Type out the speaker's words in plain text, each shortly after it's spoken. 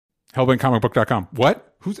Hellbentcomicbook.com.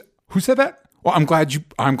 What? Who said that? Well, I'm glad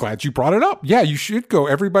you brought it up. Yeah, you should go.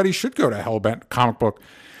 Everybody should go to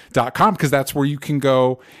hellbentcomicbook.com because that's where you can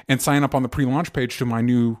go and sign up on the pre-launch page to my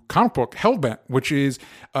new comic book, Hellbent, which is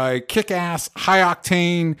a kick-ass,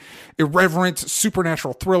 high-octane, irreverent,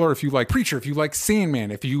 supernatural thriller. If you like Preacher, if you like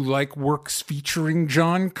Sandman, if you like works featuring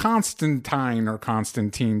John Constantine or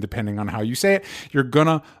Constantine, depending on how you say it, you're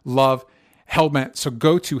gonna love Hellbent. So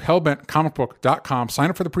go to hellbentcomicbook.com, sign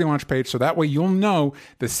up for the pre-launch page so that way you'll know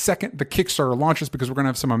the second the Kickstarter launches, because we're going to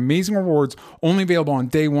have some amazing rewards only available on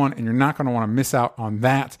day one, and you're not going to want to miss out on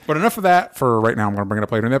that. But enough of that for right now. I'm going to bring it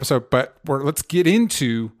up later in the episode, but let's get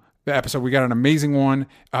into the episode. We got an amazing one,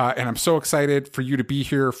 and I'm so excited for you to be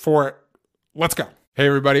here for it. Let's go. Hey,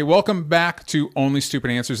 everybody. Welcome back to Only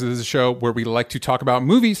Stupid Answers. This is a show where we like to talk about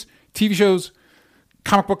movies, TV shows,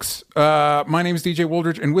 comic books. My name is DJ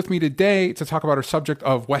Wooldridge, and with me today to talk about our subject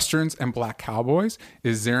of Westerns and Black Cowboys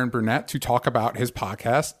is Zarin Burnett to talk about his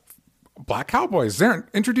podcast, Black Cowboys.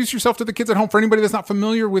 Zarin, introduce yourself to the kids at home. For anybody that's not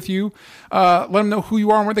familiar with you, let them know who you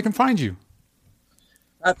are and where they can find you.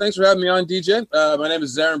 Thanks for having me on, DJ. My name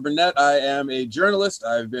is Zarin Burnett. I am a journalist.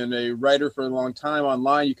 I've been a writer for a long time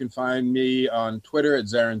online. You can find me on Twitter at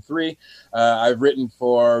Zarin3. I've written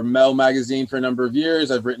for Mel Magazine for a number of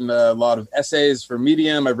years. I've written a lot of essays for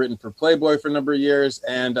Medium. I've written for Playboy for a number of years,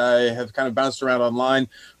 and I have kind of bounced around online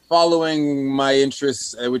following my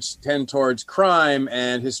interests, which tend towards crime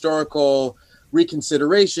and historical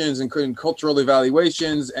reconsiderations and cultural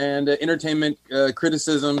evaluations and entertainment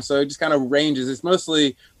criticism. So it just kind of ranges. It's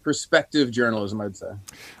mostly perspective journalism, I'd say.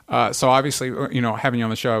 So obviously, having you on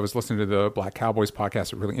the show, I was listening to the Black Cowboys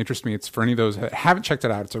podcast. It really interests me. It's for any of those that haven't checked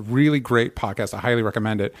it out. It's a really great podcast. I highly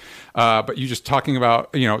recommend it. But you just talking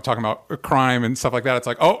about crime and stuff like that. It's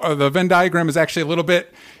like, the Venn diagram is actually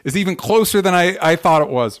is even closer than I thought it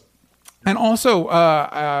was. And also,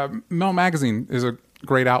 Mel Magazine is a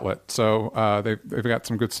great outlet. So they've got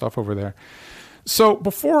some good stuff over there. So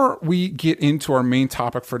before we get into our main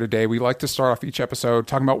topic for today, we like to start off each episode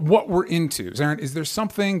talking about what we're into. Zarin, is there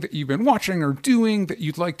something that you've been watching or doing that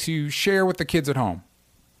you'd like to share with the kids at home?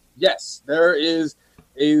 Yes, there is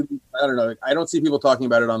I don't know, I don't see people talking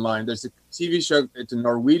about it online. There's a TV show, it's a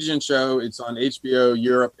Norwegian show, it's on HBO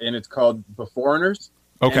Europe, and it's called Beforeigners.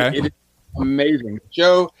 Okay. And it is amazing. The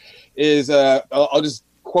show is, I'll just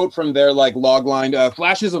quote from their log line,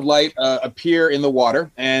 flashes of light appear in the water,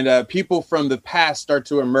 and people from the past start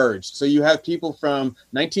to emerge. So you have people from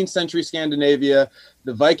 19th century Scandinavia,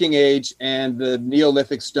 the Viking Age, and the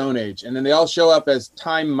Neolithic Stone Age. And then they all show up as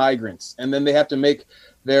time migrants, and then they have to make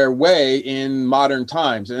their way in modern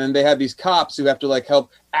times. And then they have these cops who have to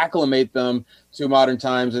help acclimate them to modern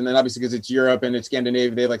times. And then obviously because it's Europe and it's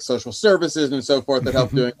Scandinavia, they have social services and so forth that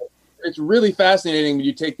help doing it. It's really fascinating when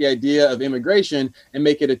you take the idea of immigration and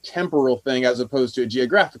make it a temporal thing as opposed to a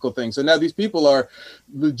geographical thing. So now these people are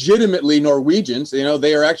legitimately Norwegians.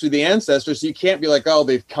 They are actually the ancestors. So you can't be like, oh,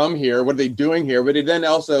 they've come here. What are they doing here? But then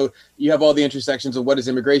also you have all the intersections of what does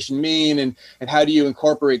immigration mean and how do you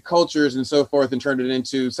incorporate cultures and so forth and turn it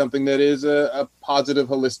into something that is a positive,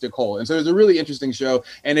 holistic whole. And so it's a really interesting show.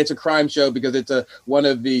 And it's a crime show because it's one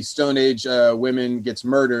of the Stone Age women gets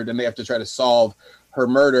murdered and they have to try to solve her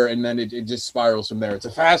murder, and then it just spirals from there. It's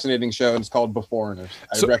a fascinating show, and it's called Beforeigners.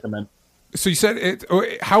 I recommend. So you said it.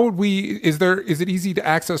 How would we? Is it easy to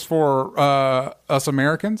access for us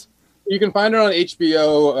Americans? You can find it on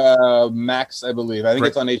HBO Max, I believe. I think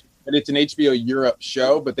it's on HBO. It's an HBO Europe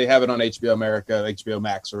show, but they have it on HBO America, HBO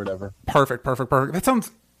Max, or whatever. Perfect. That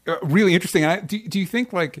sounds really interesting. Do you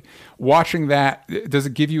think watching that, does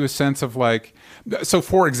it give you a sense of so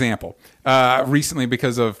for example, recently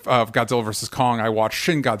because of Godzilla vs. Kong, I watched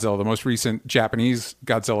Shin Godzilla, the most recent Japanese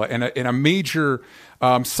Godzilla, and a major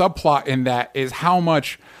subplot in that is how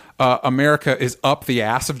much America is up the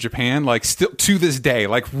ass of Japan, still to this day,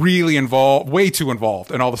 really involved, way too involved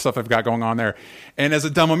in all the stuff they've got going on there. And as a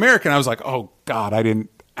dumb American, I was like, oh God, I didn't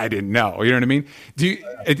know. You know what I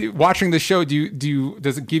mean? Watching the show,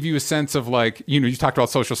 does it give you a sense of you talked about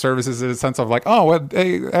social services, a sense of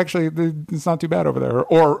hey, actually it's not too bad over there,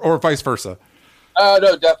 or vice versa?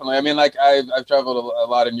 No, definitely. I mean, I've traveled a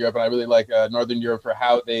lot in Europe, and I really like Northern Europe for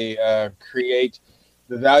how they create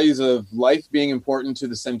the values of life being important to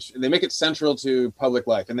they make it central to public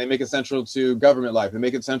life, and they make it central to government life. They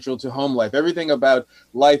make it central to home life. Everything about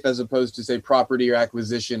life, as opposed to say property or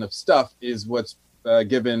acquisition of stuff, is what's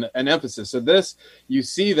given an emphasis. So you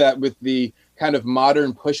see that with the kind of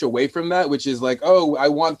modern push away from that, which is oh, I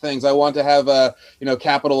want things. I want to have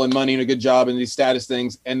capital and money and a good job and these status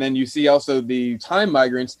things. And then you see also the time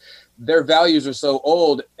migrants, their values are so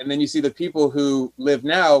old. And then you see the people who live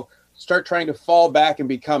now start trying to fall back and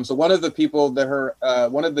become. So one of the people that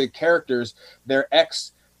one of the characters, their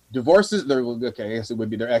ex divorces okay, I guess it would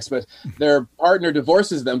be their ex, but their partner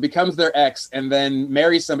divorces them, becomes their ex, and then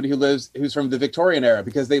marries somebody who's from the Victorian era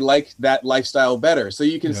because they like that lifestyle better. So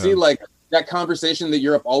you can see like that conversation that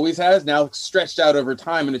Europe always has now stretched out over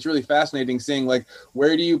time. And it's really fascinating seeing like,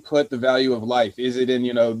 where do you put the value of life? Is it in,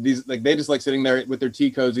 these, like, they just like sitting there with their tea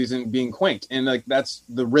cozies and being quaint, and like, that's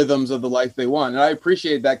the rhythms of the life they want. And I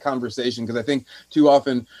appreciate that conversation, because I think too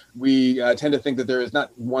often we tend to think that there is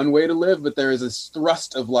not one way to live, but there is a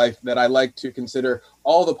thrust of life that I like to consider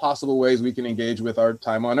all the possible ways we can engage with our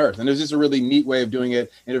time on earth. And there's just a really neat way of doing it,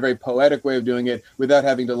 in a very poetic way of doing it, without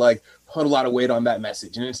having to like put a lot of weight on that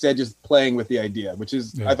message, and instead just playing with the idea, which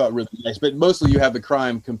is, I thought, really nice. But mostly you have the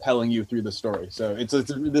crime compelling you through the story. So it's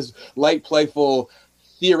this light, playful,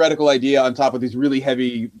 theoretical idea on top of these really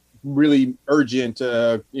heavy, really urgent,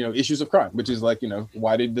 issues of crime, which is like,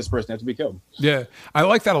 why did this person have to be killed? Yeah, I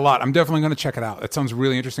like that a lot. I'm definitely going to check it out. That sounds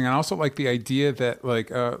really interesting. And I also like the idea that, like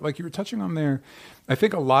you were touching on there, I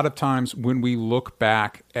think a lot of times when we look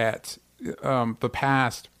back at the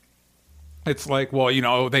past, it's like,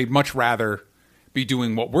 well, they'd much rather be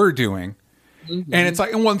doing what we're doing. Mm-hmm. And it's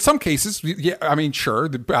like, well, in some cases, yeah, I mean, sure,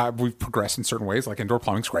 we've progressed in certain ways, like indoor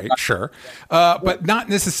plumbing's great, sure. But not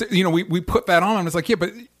necessarily, we put that on, and it's like, yeah,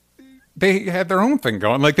 but they had their own thing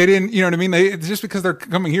going. Like, they didn't, you know what I mean? Just because they're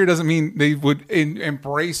coming here doesn't mean they would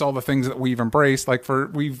embrace all the things that we've embraced. Like,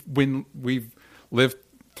 we've lived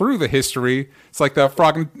through the history. It's like the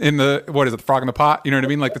frog in the, what is it, the frog in the pot? You know what I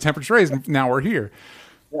mean? Like, the temperature raised, and now we're here.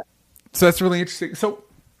 So that's really interesting. So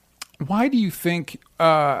why do you think,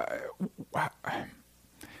 what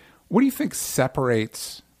do you think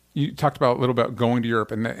separates, you talked about a little about going to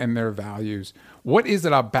Europe and their values. What is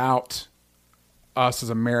it about us as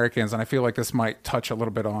Americans? And I feel like this might touch a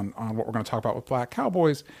little bit on what we're going to talk about with Black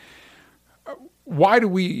Cowboys. Why do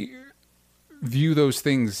we view those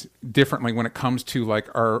things differently when it comes to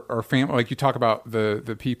like our family? Like, you talk about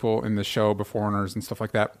the people in the show, Beforeigners and stuff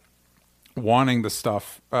like that, wanting the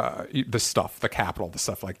capital, the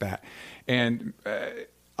stuff like that. And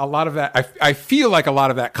a lot of that, I feel like a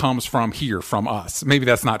lot of that comes from here, from us. Maybe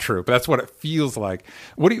that's not true, but that's what it feels like.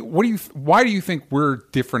 Why do you think we're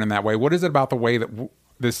different in that way? What is it about the way that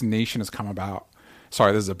this nation has come about?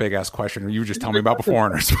 Sorry, this is a big ass question. You just tell me about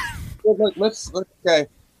Beforeigners.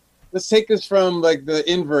 Let's take this from like the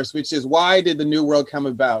inverse, which is, why did the New World come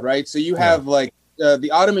about, right? So you have like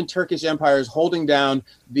the Ottoman Turkish Empire is holding down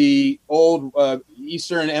the old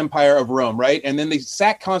Eastern Empire of Rome, right? And then they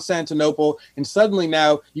sack Constantinople, and suddenly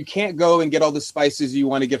now you can't go and get all the spices you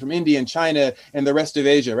want to get from India and China and the rest of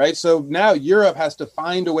Asia, right? So now Europe has to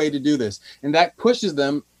find a way to do this, and that pushes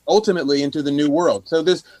them ultimately into the New World. So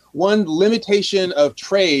this one limitation of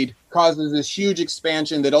trade causes this huge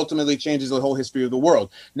expansion that ultimately changes the whole history of the world.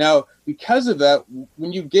 Now, because of that,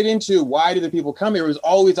 when you get into why do the people come here, it was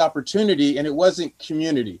always opportunity, and it wasn't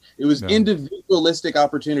community. It was individualistic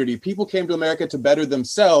opportunity. People came to America to better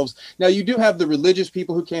themselves. Now, you do have the religious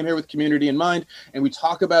people who came here with community in mind, and we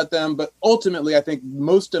talk about them, but ultimately, I think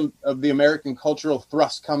most of the American cultural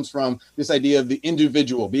thrust comes from this idea of the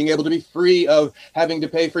individual, being able to be free of having to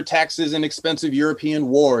pay for taxes and expensive European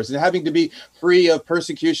wars, and having to be free of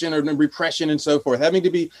persecution or repression and so forth, having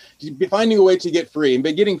to be finding a way to get free. And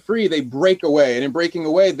by getting free, they break away. And in breaking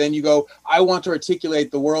away, then you go, I want to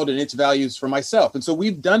articulate the world and its values for myself. And so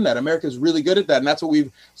we've done that. America's really good at that. And that's what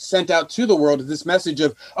we've sent out to the world, is this message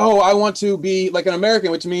of, I want to be like an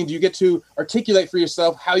American, which means you get to articulate for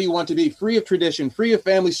yourself how you want to be, free of tradition, free of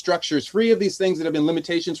family structures, free of these things that have been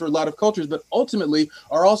limitations for a lot of cultures, but ultimately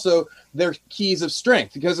are also their keys of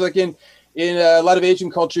strength. Because like in a lot of Asian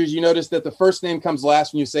cultures, you notice that the first name comes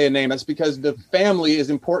last when you say a name. That's because the family is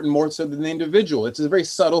important more so than the individual. It's a very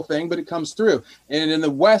subtle thing, but it comes through. And in the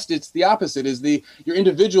West, it's the opposite. Your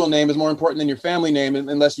individual name is more important than your family name,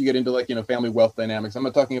 unless you get into like, family wealth dynamics. I'm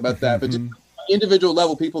not talking about that, but just individual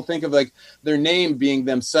level, people think of like their name being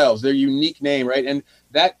themselves, their unique name, right? And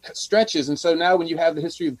that stretches. And so now when you have the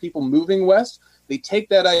history of people moving west, they take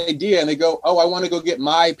that idea and they go, I want to go get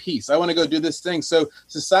my piece. I want to go do this thing. So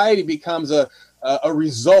society becomes a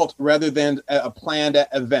result rather than a planned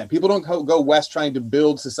event. People don't go west trying to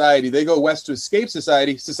build society. They go west to escape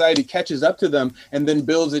society. Society catches up to them and then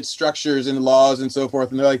builds its structures and laws and so forth.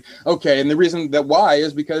 And they're like, okay. And the reason that why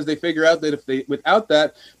is because they figure out that without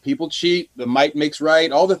that, people cheat, the might makes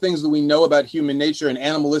right. All the things that we know about human nature and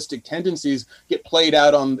animalistic tendencies get played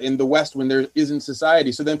out in the West when there isn't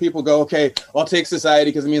society. So then people go, okay, I'll take society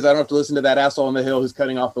because it means I don't have to listen to that asshole on the hill who's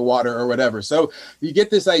cutting off the water or whatever. So you get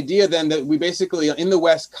this idea then that we basically basically in the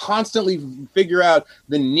West constantly figure out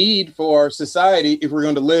the need for society if we're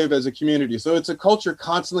going to live as a community. So it's a culture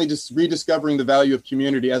constantly just rediscovering the value of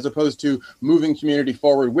community, as opposed to moving community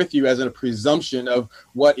forward with you as a presumption of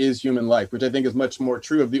what is human life, which I think is much more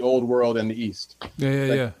true of the old world and the East.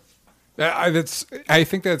 Yeah. I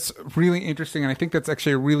think that's really interesting, and I think that's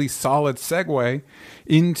actually a really solid segue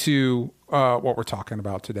into what we're talking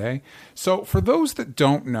about today. So for those that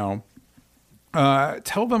don't know,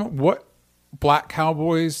 tell them what Black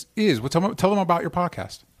Cowboys is. Tell them about your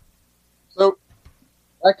podcast. So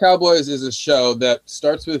Black Cowboys is a show that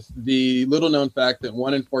starts with the little known fact that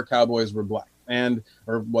 1 in 4 cowboys were black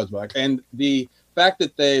was black. And the fact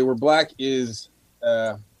that they were black is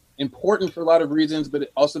important for a lot of reasons,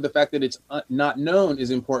 but also the fact that it's not known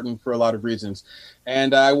is important for a lot of reasons.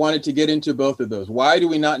 And I wanted to get into both of those. Why do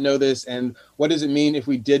we not know this? And what does it mean if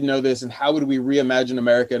we did know this? And how would we reimagine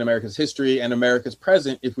America and America's history and America's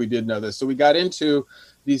present if we did know this? So we got into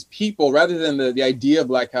these people, rather than the idea of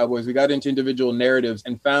Black Cowboys, we got into individual narratives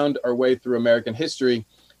and found our way through American history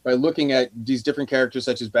by looking at these different characters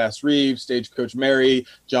such as Bass Reeves, Stagecoach Mary,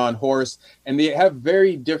 John Horse, and they have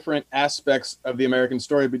very different aspects of the American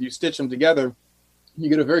story, but you stitch them together, you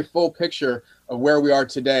get a very full picture of where we are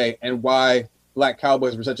today and why Black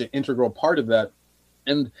Cowboys were such an integral part of that.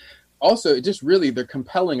 And also, they're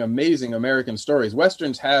compelling, amazing American stories.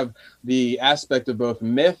 Westerns have the aspect of both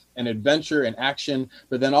myth and adventure and action,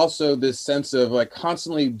 but then also this sense of like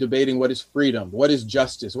constantly debating what is freedom, what is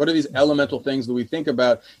justice, what are these elemental things that we think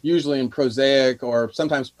about usually in prosaic or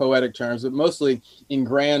sometimes poetic terms, but mostly in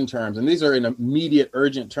grand terms. And these are in immediate,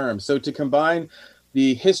 urgent terms. So to combine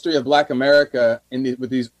the history of Black America with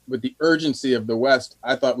the urgency of the West,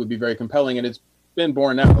 I thought would be very compelling. And it's been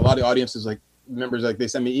borne out. A lot of audiences members, they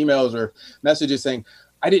send me emails or messages saying,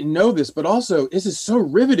 I didn't know this, but also this is so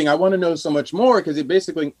riveting. I want to know so much more, because it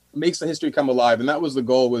basically makes the history come alive. And that was the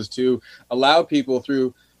goal, was to allow people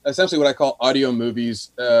through essentially what I call audio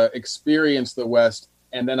movies, experience the West,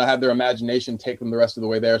 and then I have their imagination take them the rest of the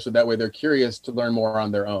way there. So that way they're curious to learn more on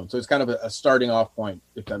their own. So it's kind of a starting off point,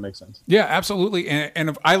 if that makes sense. Yeah, absolutely.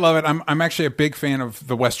 And I love it. I'm actually a big fan of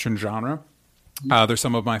the Western genre. They're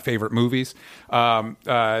some of my favorite movies.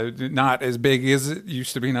 Not as big as it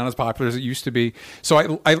used to be, not as popular as it used to be.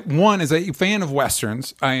 So I one, as a fan of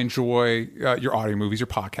Westerns, I enjoy your audio movies, your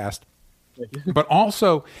podcast, but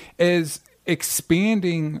also as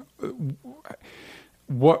expanding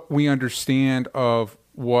what we understand of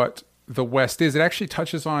what the West is. It actually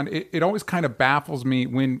touches on, it always kind of baffles me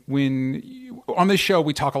when on this show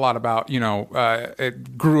we talk a lot about,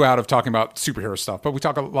 it grew out of talking about superhero stuff, but we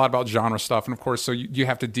talk a lot about genre stuff. And of course, so you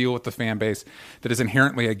have to deal with the fan base that is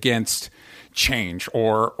inherently against change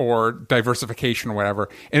or diversification or whatever.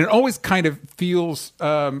 And it always kind of feels,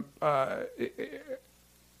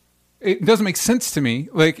 it doesn't make sense to me.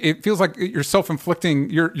 Like, it feels like you're self-inflicting,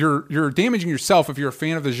 you're damaging yourself if you're a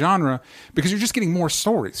fan of the genre, because you're just getting more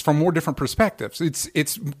stories from more different perspectives.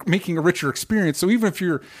 It's making a richer experience. So even if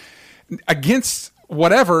you're against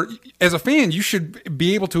whatever, as a fan, you should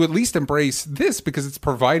be able to at least embrace this, because it's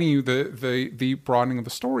providing you the broadening of the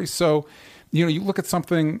story. So, you look at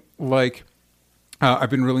something like, I've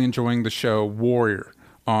been really enjoying the show Warrior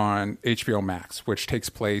on HBO Max, which takes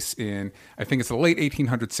place in, I think it's the late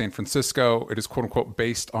 1800s San Francisco. It is quote unquote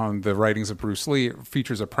based on the writings of Bruce Lee. It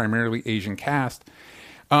features a primarily Asian cast.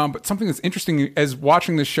 But something that's interesting as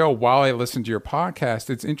watching this show while I listen to your podcast,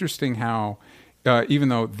 it's interesting how, even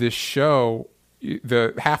though this show,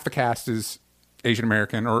 half the cast is Asian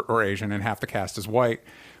American or Asian and half the cast is white,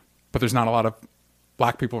 but there's not a lot of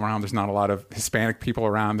Black people around. There's not a lot of Hispanic people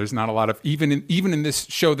around. There's not a lot of, even in this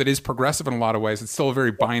show that is progressive in a lot of ways, it's still a very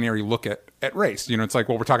binary look at race. It's like,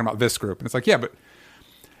 well, we're talking about this group. And it's like, yeah, but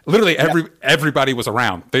literally everybody was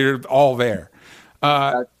around. They're all there.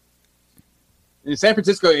 In San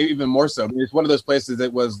Francisco, even more so. It's one of those places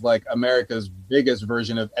that was like America's biggest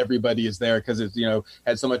version of everybody is there, because it's,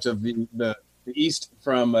 had so much of the East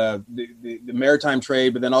from the maritime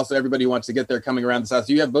trade, but then also everybody wants to get there coming around the South.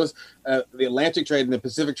 So you have both the Atlantic trade and the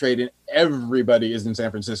Pacific trade, and everybody is in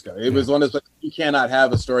San Francisco. It was one of those, you cannot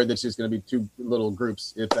have a story that's just going to be two little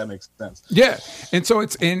groups, if that makes sense. Yeah. And so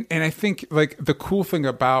and I think like the cool thing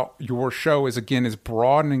about your show is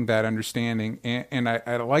broadening that understanding. And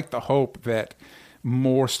I like the hope that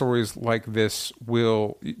more stories like this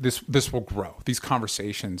will grow. These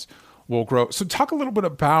conversations will grow. So talk a little bit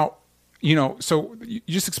about, so you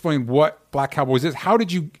just explained what Black Cowboys is. How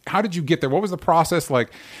did you get there? What was the process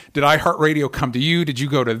like? Did iHeartRadio come to you? Did you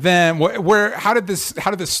go to them? How did this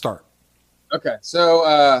start? Okay,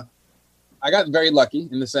 so I got very lucky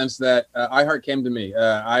in the sense that iHeart came to me.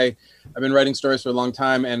 I've been writing stories for a long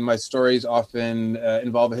time, and my stories often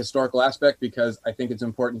involve a historical aspect because I think it's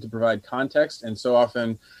important to provide context. And so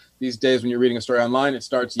often these days when you're reading a story online, it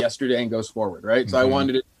starts yesterday and goes forward, right? So I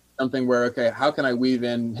wanted to something where, okay, how can I weave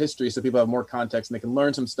in history so people have more context and they can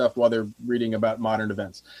learn some stuff while they're reading about modern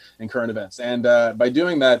events and current events. And by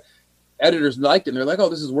doing that, editors liked it and they're like, oh,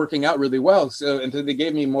 this is working out really well. So, and so they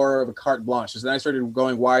gave me more of a carte blanche. So then I started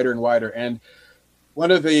going wider and wider. And one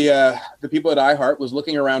of the people at iHeart was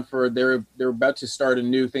looking around for, they're about to start a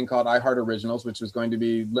new thing called iHeart Originals, which was going to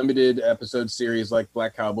be limited episode series like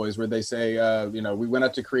Black Cowboys, where they say, we went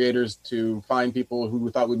out to creators to find people who we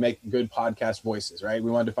thought would make good podcast voices, right?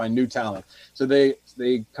 We wanted to find new talent. So they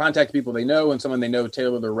contact people they know, and someone they know,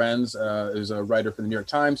 Taylor Lorenz, is a writer for the New York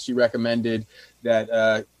Times. She recommended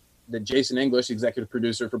that Jason English, executive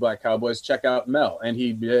producer for Black Cowboys, check out Mel. And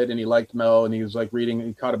he did, and he liked Mel, and he was like reading,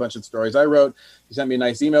 he caught a bunch of stories I wrote. He sent me a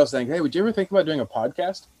nice email saying, hey, would you ever think about doing a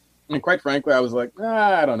podcast? And quite frankly, I was like,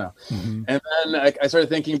 I don't know. And then I started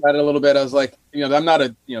thinking about it a little bit. I was like, I'm not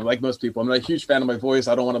like most people, I'm not a huge fan of my voice.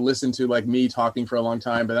 I don't want to listen to like me talking for a long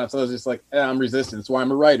time, but that's, I was just like, I'm resistant. That's why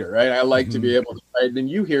I'm a writer, right? I like to be able to write. Then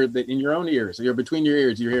you hear that in your own ears. So you're between your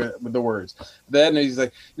ears, you hear the words. Then he's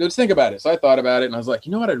like, just think about it. So I thought about it and I was like,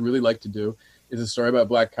 what I'd really like to do is a story about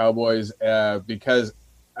Black Cowboys because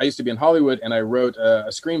I used to be in Hollywood and I wrote a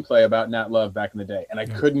screenplay about Nat Love back in the day, and I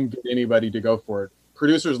couldn't get anybody to go for it.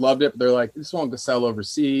 Producers loved it, but they're like, this won't sell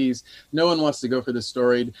overseas. No one wants to go for this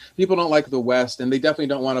story. People don't like the West, and they definitely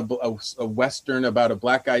don't want a Western about a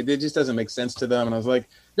black guy. It just doesn't make sense to them. And I was like,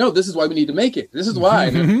 no, this is why we need to make it. This is why.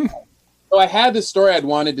 So I had this story I'd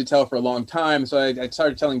wanted to tell for a long time. So I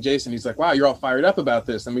started telling Jason, he's like, wow, you're all fired up about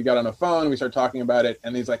this. And we got on a phone, and we started talking about it.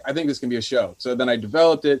 And he's like, I think this can be a show. So then I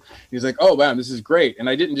developed it. He's like, oh, wow, this is great. And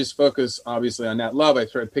I didn't just focus, obviously, on Nat Love. I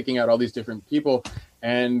started picking out all these different people.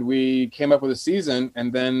 And we came up with a season,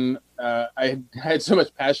 and then I had so much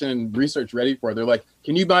passion and research ready for it. They're like,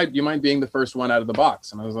 do you mind being the first one out of the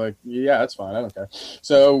box? And I was like, yeah, that's fine. I don't care.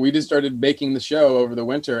 So we just started making the show over the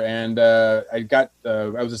winter, and I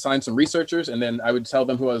was assigned some researchers, and then I would tell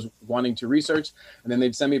them who I was wanting to research, and then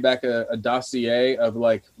they'd send me back a dossier of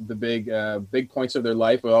like the big points of their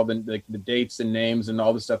life with all the dates and names and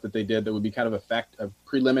all the stuff that they did that would be kind of a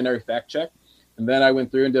preliminary fact check. And then I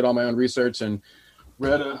went through and did all my own research and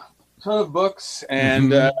read a ton of books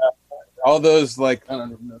and all those, like, I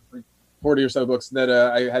don't know, 40 or so books that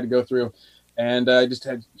I had to go through. And I just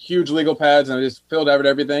had huge legal pads, and I just filled out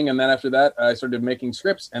everything. And then after that, I started making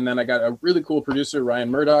scripts. And then I got a really cool producer, Ryan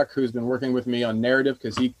Murdoch, who's been working with me on narrative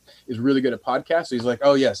because he is really good at podcasts. So he's like,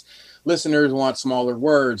 oh, yes, listeners want smaller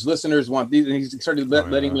words. Listeners want these. And he started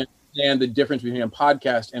letting me understand the difference between a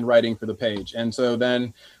podcast and writing for the page. And so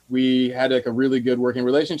then we had like a really good working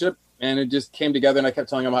relationship. And it just came together, and I kept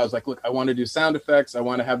telling him, I was like, look, I want to do sound effects. I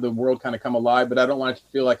want to have the world kind of come alive, but I don't want it to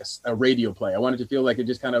feel like a radio play. I want it to feel like it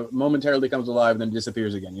just kind of momentarily comes alive and then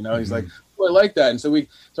disappears again. He's like, oh, I like that. And so we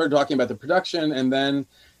started talking about the production. And then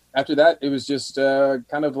after that, it was just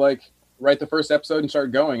kind of like write the first episode and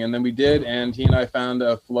start going. And then we did, and he and I found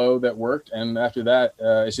a flow that worked. And after that,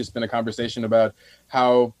 it's just been a conversation about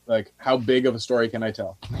how big of a story can I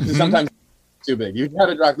tell? Sometimes it's too big. You got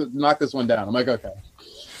to knock this one down. I'm like, okay.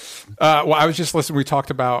 Well, I was just listening. We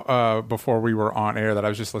talked about before we were on air that I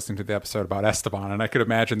was just listening to the episode about Esteban, and I could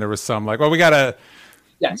imagine there was some like, well, we gotta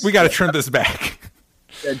trim this back.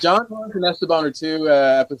 Yeah, John Lawrence and Esteban are two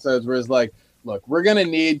episodes where it's like, look, we're gonna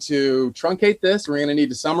need to truncate this. We're gonna need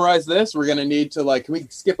to summarize this. We're gonna need to can we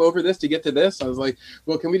skip over this to get to this? I was like,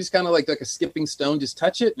 well, can we just kind of like a skipping stone, just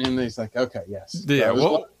touch it? And he's like, okay, yes. Yeah.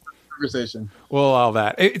 So conversation. We'll allow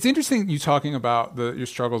that. It's interesting you talking about your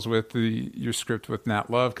struggles with your script with Nat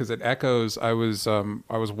Love, because it echoes. I was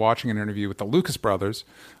watching an interview with the Lucas brothers,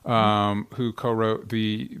 who co-wrote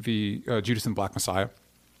the Judas and Black Messiah,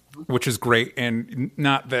 which is great. And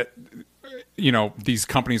not that these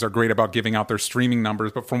companies are great about giving out their streaming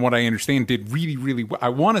numbers, but from what I understand, did really, really well. I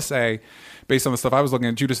want to say, based on the stuff I was looking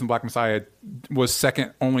at, Judas and Black Messiah was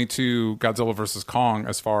second only to Godzilla versus Kong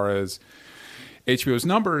as far as HBO's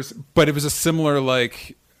numbers, but it was a similar,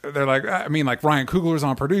 they're like, I mean, like Ryan Coogler was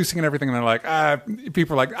on producing and everything, and they're like,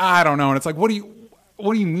 people are like, I don't know, and it's like, what do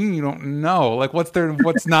you mean you don't know? Like,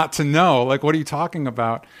 what's not to know? Like, what are you talking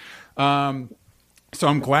about? So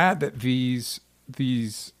I'm glad that these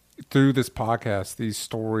through this podcast, these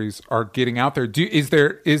stories are getting out there. Is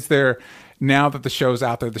there now that the show's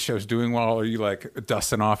out there, the show's doing well, are you like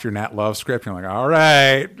dusting off your Nat Love script? You're like, all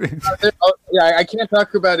right. Yeah, I can't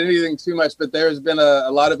talk about anything too much, but there's been a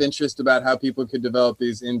lot of interest about how people could develop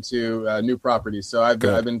these into new properties. So I've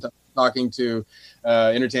been talking to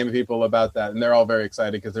entertainment people about that, and they're all very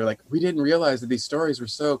excited because they're like, we didn't realize that these stories were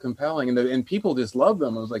so compelling, and people just love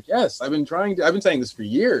them. I was like, yes, I've been saying this for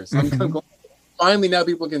years. I'm glad finally now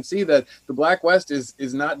people can see that the Black West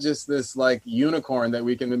is not just this like unicorn that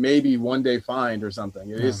we can maybe one day find or something.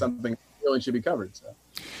 It is something that really should be covered.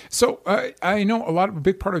 So I know a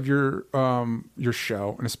big part of your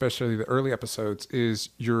show, and especially the early episodes, is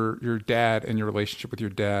your dad and your relationship with your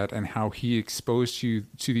dad and how he exposed you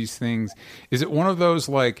to these things. Is it one of those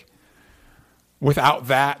like, without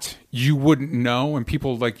that you wouldn't know, and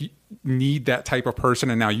people like need that type of person,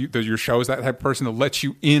 and now your show is that type of person to let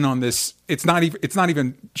you in on this? It's not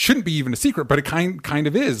even shouldn't be even a secret, but it kind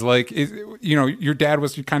of is. Like, your dad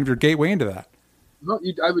was kind of your gateway into that. Well,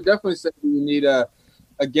 I would definitely say you need a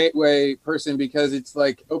gateway person, because it's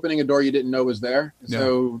like opening a door you didn't know was there. Yeah.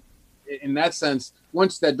 So in that sense,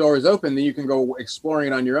 once that door is open, then you can go exploring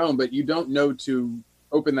it on your own, but you don't know to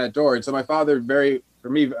open that door. And so my father, for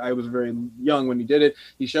me, I was very young when he did it.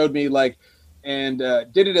 He showed me and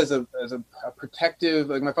did it as a protective,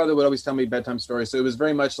 like my father would always tell me bedtime stories. So it was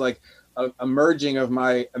very much like a merging of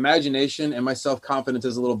my imagination and my self-confidence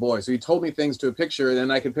as a little boy. So he told me things to a picture, and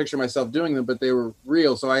then I could picture myself doing them, but they were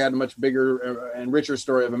real. So I had a much bigger and richer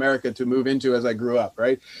story of America to move into as I grew up,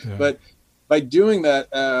 right? Yeah. But by doing that,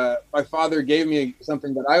 my father gave me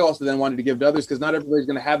something that I also then wanted to give to others, because not everybody's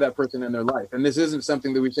going to have that person in their life. And this isn't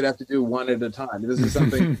something that we should have to do one at a time. This is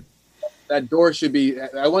something... that door should be,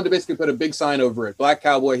 I wanted to basically put a big sign over it, Black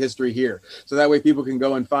Cowboy History here. So that way people can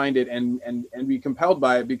go and find it and be compelled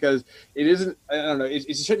by it, because it isn't, I don't know,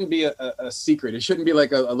 it shouldn't be a secret. It shouldn't be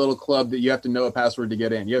like a little club that you have to know a password to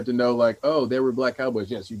get in. You have to know like, oh, there were Black Cowboys.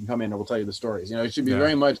 Yes, you can come in and we'll tell you the stories. It should be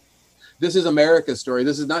very much, this is America's story.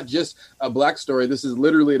 This is not just a Black story. This is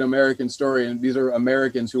literally an American story. And these are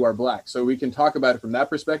Americans who are Black. So we can talk about it from that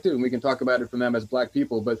perspective, and we can talk about it from them as Black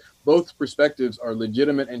people. But both perspectives are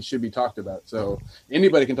legitimate and should be talked about. So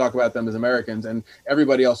anybody can talk about them as Americans, and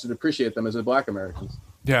everybody else should appreciate them as Black Americans.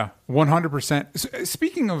 Yeah, 100%.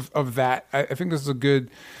 Speaking of that, I think this is a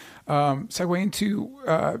good segue into,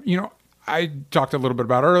 I talked a little bit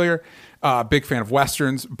about earlier, big fan of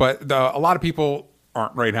Westerns, but a lot of people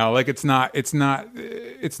aren't right now. Like it's not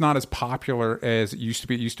as popular as it used to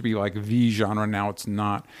be. It used to be like the genre. Now it's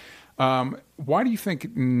not. Why do you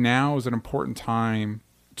think now is an important time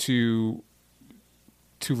to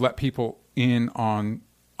let people in on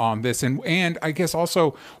this? And I guess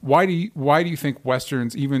also, why do you think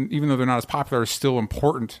Westerns, even though they're not as popular, are still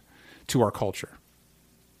important to our culture?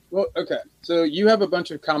 Well, okay. So you have a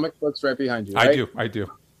bunch of comic books right behind you, right? I do.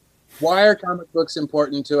 Why are comic books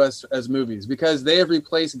important to us as movies? Because they have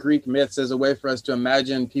replaced Greek myths as a way for us to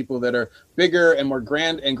imagine people that are bigger and more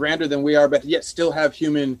grander than we are, but yet still have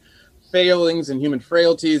human failings and human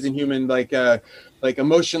frailties and human like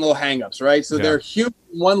emotional hangups, right? So they're human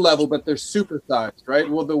on one level, but they're supersized, right?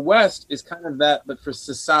 Well, the West is kind of that, but for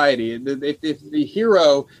society. If the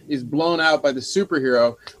hero is blown out by the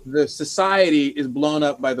superhero, the society is blown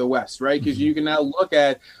up by the West, right? Because you can now look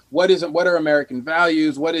at what are American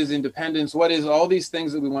values, what is independence, what is all these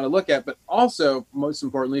things that we want to look at. But also, most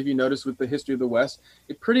importantly, if you notice with the history of the West,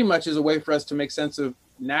 it pretty much is a way for us to make sense of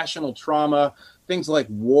national trauma, things like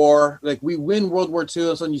war. Like we win World War II,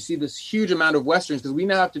 and so you see this huge amount of Westerns, because we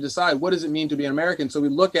now have to decide, what does it mean to be an American? So we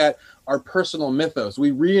look at our personal mythos,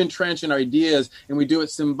 we re-entrench in our ideas, and we do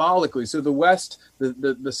it symbolically. So the West,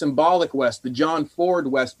 the symbolic West, the John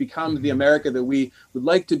Ford West, becomes the America that we would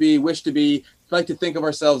like to be, wish to be, like to think of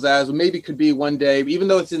ourselves as, maybe could be one day. Even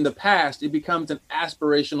though it's in the past, it becomes an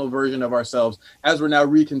aspirational version of ourselves as we're now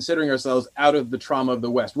reconsidering ourselves out of the trauma of the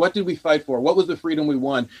West. What did we fight for? What was the freedom we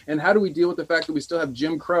won? And how do we deal with the fact that we still have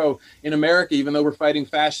Jim Crow in America, even though we're fighting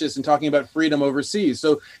fascists and talking about freedom overseas?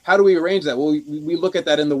 So how do we arrange that? Well, we look at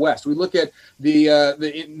that in the West. We look at the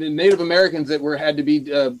Native Americans that had to be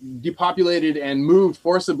depopulated and moved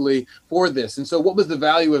forcibly for this. And so what was the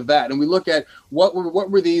value of that? And we look at what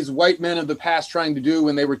were these white men of the past trying to do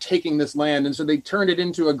when they were taking this land. And so they turned it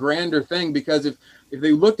into a grander thing, because if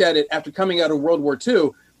they looked at it after coming out of World War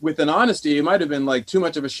II with an honesty, it might have been like too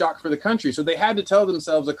much of a shock for the country. So they had to tell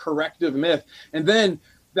themselves a corrective myth. And then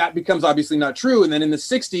that becomes obviously not true. And then in the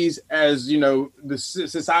 60s, as you know, the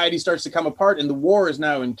society starts to come apart and the war is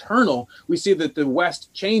now internal, we see that the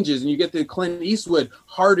West changes, and you get the Clint Eastwood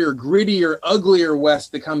harder, grittier, uglier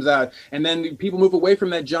West that comes out. And then people move away from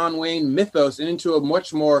that John Wayne mythos and into a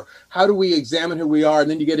much more, how do we examine who we are? And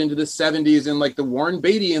then you get into the 70s and like the Warren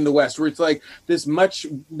Beatty in the West, where it's like this much,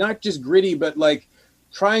 not just gritty, but like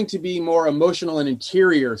trying to be more emotional and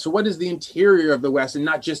interior. So what is the interior of the West, and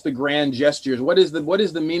not just the grand gestures? What is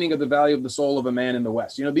the meaning of the value of the soul of a man in the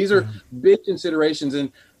West? You know, these are big considerations.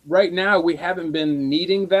 And right now we haven't been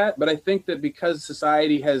needing that, but I think that because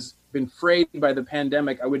society has been frayed by the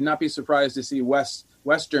pandemic, I would not be surprised to see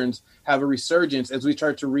Westerns have a resurgence as we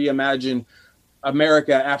start to reimagine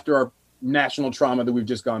America after our national trauma that we've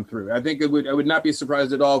just gone through. I think I would not be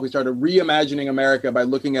surprised at all if we started reimagining America by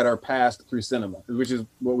looking at our past through cinema, which is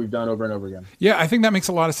what we've done over and over again. Yeah, I think that makes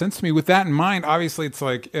a lot of sense to me. With that in mind, obviously it's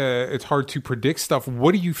like it's hard to predict stuff.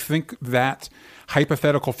 What do you think that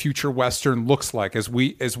hypothetical future Western looks like as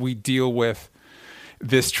we deal with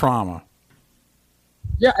this trauma?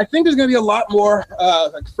 Yeah, I think there's going to be a lot more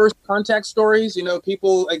like first contact stories. You know,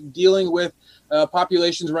 people like dealing with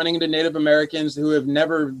populations running into Native Americans who have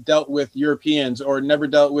never dealt with Europeans or never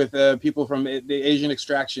dealt with people from the Asian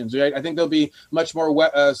extractions. Right? I think there'll be much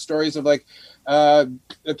more stories of like,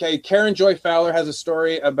 Karen Joy Fowler has a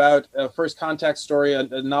story about a first contact story,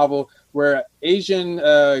 a novel where Asian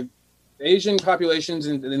populations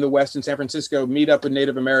in the West in San Francisco meet up with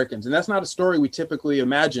Native Americans. And that's not a story we typically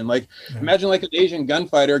imagine. Like, imagine like an Asian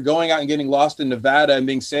gunfighter going out and getting lost in Nevada and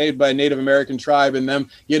being saved by a Native American tribe, and them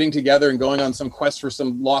getting together and going on some quest for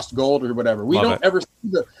some lost gold or whatever. We don't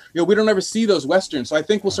ever see those Westerns. So I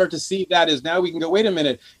think we'll start to see that as now we can go, wait a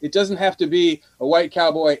minute, it doesn't have to be a white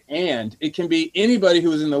cowboy, and it can be anybody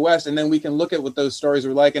who is in the West. And then we can look at what those stories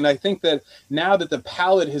were like. And I think that now that the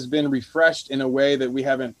palette has been refreshed in a way that we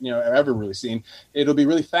haven't, ever really seen, it'll be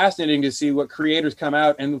really fascinating to see what creators come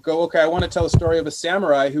out and go, okay, I want to tell a story of a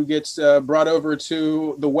samurai who gets brought over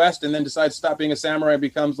to the West and then decides to stop being a samurai and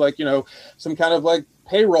becomes like, some kind of like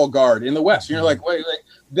payroll guard in the West. You're like, wait,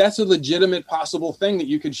 that's a legitimate possible thing that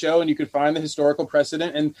you could show, and you could find the historical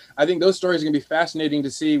precedent. And I think those stories are going to be fascinating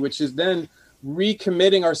to see, which is then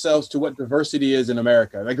recommitting ourselves to what diversity is in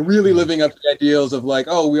America, like really living up to the ideals of like,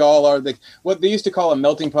 oh, we all are what they used to call a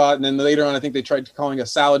melting pot. And then later on, I think they tried calling a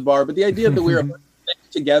salad bar, but the idea that we're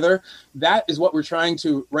together, that is what we're trying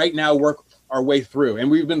to right now work our way through.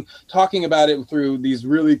 And we've been talking about it through these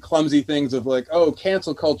really clumsy things of like, oh,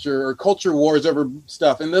 cancel culture or culture wars over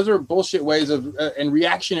stuff. And those are bullshit ways of and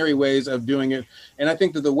reactionary ways of doing it. And I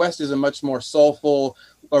think that the West is a much more soulful,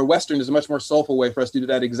 or Western is a much more soulful way for us to do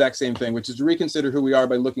that exact same thing, which is to reconsider who we are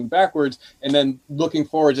by looking backwards and then looking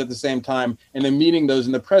forwards at the same time, and then meeting those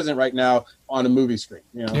in the present right now on a movie screen.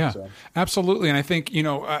 Yeah, so. Absolutely. And I think,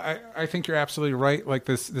 I think you're absolutely right. Like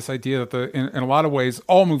this idea that in a lot of ways,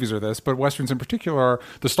 all movies are this, but Westerns in particular are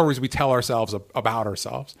the stories we tell ourselves about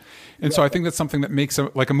ourselves. And so I think that's something that makes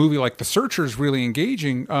a movie like The Searchers really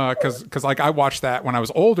engaging. Cause like I watched that when I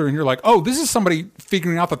was older, and you're like, oh, this is somebody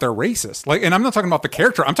figuring out that they're racist. Like, and I'm not talking about the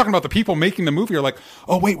character. I'm talking about the people making the movie are like,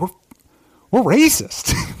 oh wait, we're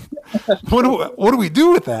racist. What do we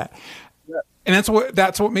do with that? And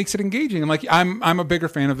that's what makes it engaging. And like I'm a bigger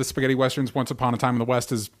fan of the spaghetti westerns. Once Upon a Time in the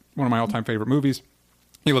West is one of my all-time favorite movies.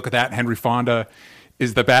 You look at that, Henry Fonda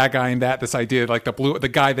is the bad guy in that. This idea, like the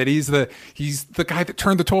guy that he's the guy that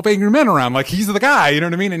turned the 12 Angry Men around. Like he's the guy, you know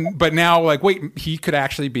what I mean? But now, like, wait, he could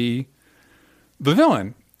actually be the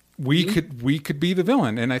villain. We could be the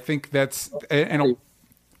villain, and I think that's. And what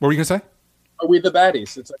were you gonna say? Are we the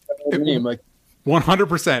baddies? It's like that old meme, like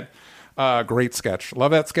 100%. Great sketch.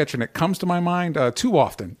 Love that sketch, and it comes to my mind too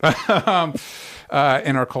often in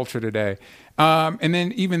our culture today. And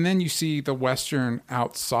then even then you see the Western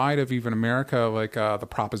outside of even America, like The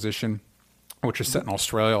Proposition, which is set in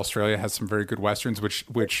Australia. Australia has some very good Westerns,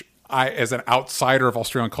 which I, as an outsider of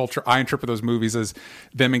Australian culture, I interpret those movies as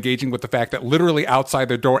them engaging with the fact that literally outside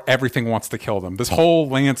their door, everything wants to kill them. This whole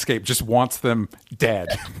landscape just wants them dead.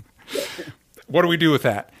 What do we do with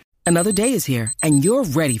that? Another day is here, and you're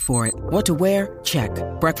ready for it. What to wear? Check.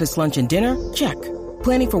 Breakfast, lunch, and dinner? Check.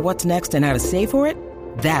 Planning for what's next and how to save for it?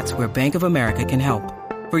 That's where Bank of America can help.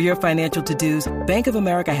 For your financial to-dos, Bank of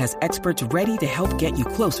America has experts ready to help get you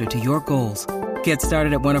closer to your goals. Get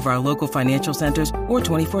started at one of our local financial centers or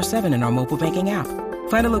 24/7 in our mobile banking app.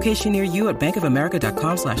 Find a location near you at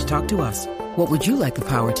bankofamerica.com/talktous. What would you like the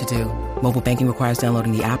power to do? Mobile banking requires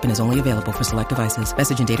downloading the app and is only available for select devices.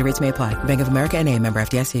 Message and data rates may apply. Bank of America NA, member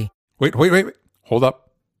FDIC. Wait. Hold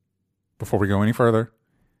up. Before we go any further,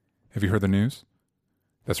 have you heard the news?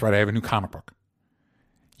 That's right, I have a new comic book.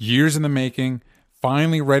 Years in the making,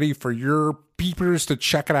 finally ready for your peepers to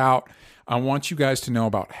check it out. I want you guys to know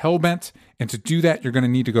about Hellbent. And to do that, you're going to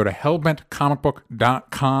need to go to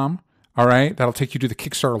hellbentcomicbook.com. All right. That'll take you to the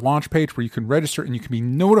Kickstarter launch page where you can register and you can be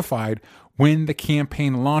notified when the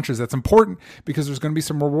campaign launches. That's important because there's going to be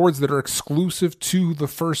some rewards that are exclusive to the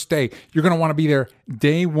first day. You're going to want to be there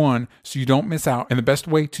day one so you don't miss out. And the best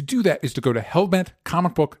way to do that is to go to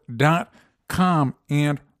hellbentcomicbook.com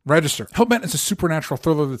and register. Hellbent is a supernatural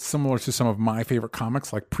thriller that's similar to some of my favorite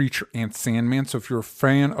comics like Preacher and Sandman. So if you're a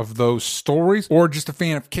fan of those stories or just a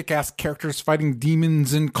fan of kick-ass characters fighting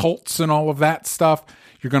demons and cults and all of that stuff,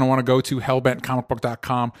 you're going to want to go to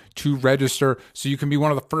hellbentcomicbook.com to register so you can be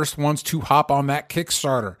one of the first ones to hop on that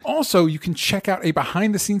Kickstarter. Also, you can check out a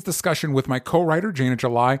behind-the-scenes discussion with my co-writer, Jana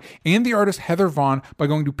July, and the artist Heather Vaughn by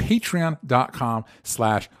going to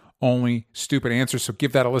patreon.com/Only Stupid Answers. So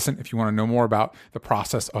give that a listen if you want to know more about the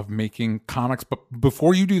process of making comics. But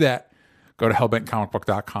before you do that, go to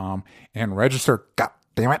hellbentcomicbook.com and register. God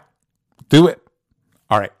damn it. Do it.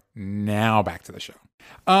 All right. Now back to the show.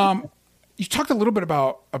 You talked a little bit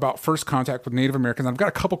about first contact with Native Americans. I've got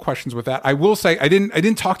a couple questions with that. I will say I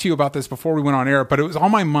didn't talk to you about this before we went on air, but it was on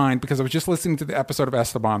my mind because I was just listening to the episode of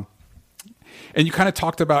Esteban. And you kind of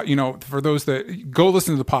talked about, for those that go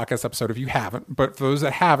listen to the podcast episode if you haven't, but for those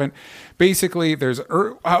that haven't, basically there's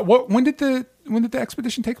when did the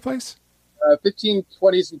expedition take place?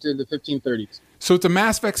 1520s into the 1530s. So it's a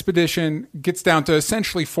massive expedition, gets down to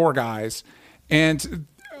essentially 4 guys, and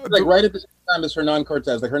right at the same time as Hernan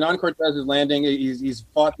Cortez. Like Hernan Cortez is landing. He's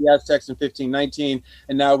fought the Aztecs in 1519,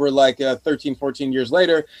 and now we're like 13, 14 years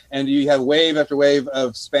later, and you have wave after wave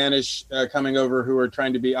of Spanish coming over who are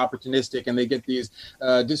trying to be opportunistic, and they get these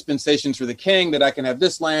dispensations for the king that I can have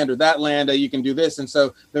this land or that land, you can do this, and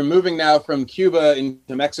so they're moving now from Cuba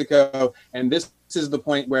into Mexico, and this is the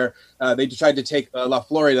point where they tried to take La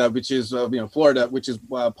Florida, which is Florida, which is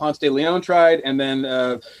Ponce de Leon tried, and then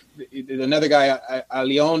another guy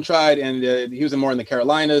Leon tried, and he was more in the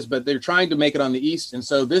Carolinas, but they're trying to make it on the east. And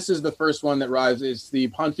so this is the first one that arrives. It's the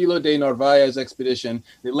Panfilo de Narvaez expedition.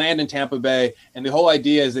 They land in Tampa Bay, and the whole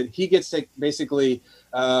idea is that he gets to basically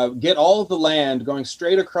get all of the land going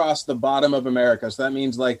straight across the bottom of America. So that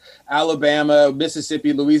means like Alabama,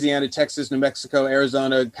 Mississippi, Louisiana, Texas, New Mexico,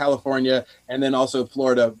 Arizona, California, and then also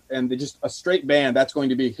Florida. And just a straight band, that's going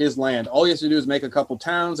to be his land. All he has to do is make a couple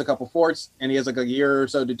towns, a couple forts, and he has like a year or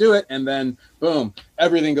so to do it. And then boom,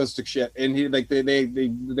 everything goes to shit. And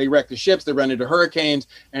they wreck the ships, they run into hurricanes.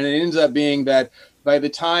 And it ends up being that by the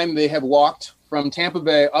time they have walked from Tampa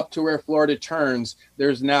Bay up to where Florida turns,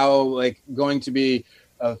 there's now like going to be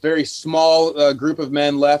a very small group of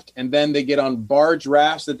men left, and then they get on barge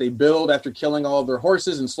rafts that they build after killing all of their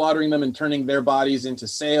horses and slaughtering them and turning their bodies into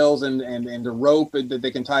sails and a rope that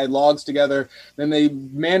they can tie logs together. Then they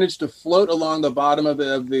manage to float along the bottom of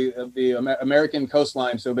the American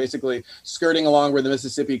coastline, so basically skirting along where the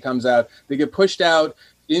Mississippi comes out. They get pushed out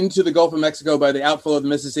into the Gulf of Mexico by the outflow of the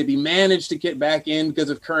Mississippi, managed to get back in because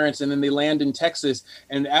of currents, and then they land in Texas.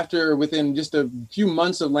 And within just a few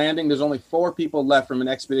months of landing, there's only 4 people left from an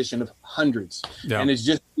expedition of hundreds. Yeah. And it's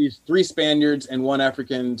just these 3 Spaniards and 1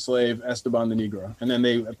 African slave, Esteban the Negro. And then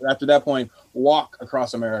they, after that point, walk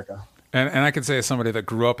across America. And I can say as somebody that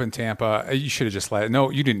grew up in Tampa, you should have just let it. No,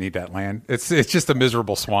 you didn't need that land. It's just a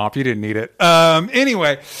miserable swamp. You didn't need it.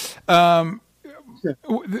 Anyway,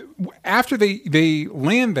 after they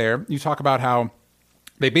land there, you talk about how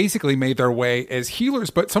they basically made their way as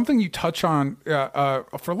healers, but something you touch on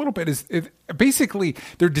for a little bit is basically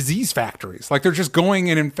they're disease factories. Like they're just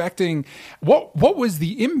going and infecting. What was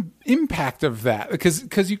the impact of that?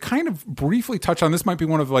 Because you kind of briefly touch on this. Might be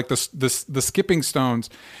one of like the skipping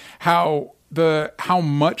stones. How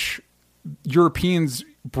much Europeans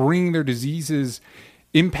bringing their diseases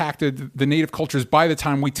impacted the native cultures by the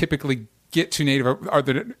time we typically get to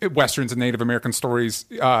the Westerns and Native American stories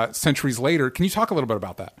centuries later. Can you talk a little bit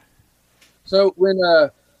about that? So when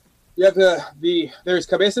you have there's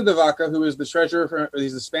Cabeza de Vaca, who is the treasurer.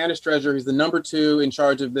 He's the Spanish treasurer. He's the number 2 in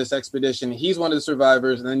charge of this expedition. He's one of the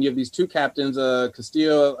survivors. And then you have these 2 captains,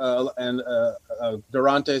 Castillo and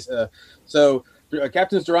Dorantes.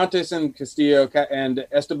 Captains Dorantes and Castillo and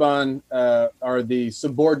Esteban are the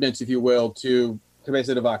subordinates, if you will, to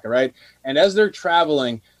Cabeza de Vaca, right? And as they're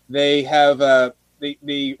traveling, they have at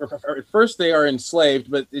first they are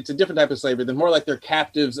enslaved, but it's a different type of slavery. They're more like they're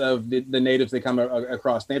captives of the natives they come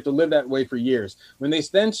across. They have to live that way for years. When they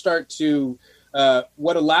then start to,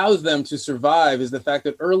 what allows them to survive is the fact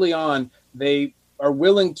that early on they are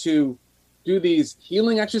willing to do these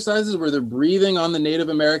healing exercises where they're breathing on the Native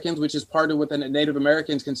Americans, which is part of what the Native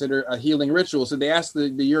Americans consider a healing ritual. So they asked the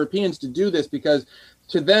Europeans to do this because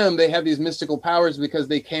to them, they have these mystical powers because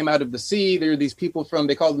they came out of the sea. They're these people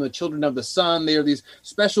they call them the children of the sun. They are these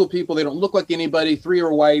special people. They don't look like anybody. 3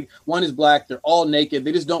 are white, 1 is black. They're all naked.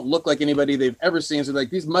 They just don't look like anybody they've ever seen. So like,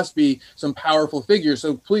 these must be some powerful figures.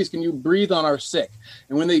 So please, can you breathe on our sick?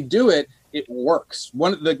 And when they do it, it works.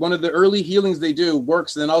 One of the early healings they do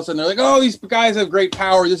works. And then all of a sudden they're like, oh, these guys have great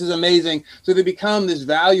power. This is amazing. So they become this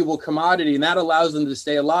valuable commodity, and that allows them to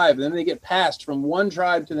stay alive. And then they get passed from one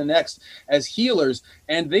tribe to the next as healers.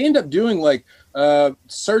 And they end up doing like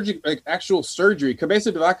surgery, like actual surgery. Cabeza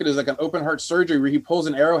de Vaca is like an open heart surgery where he pulls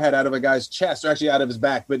an arrowhead out of a guy's chest, or actually out of his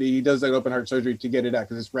back, but he does like open heart surgery to get it out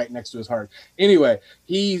because it's right next to his heart. Anyway,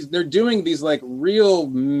 they're doing these like real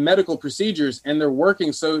medical procedures, and they're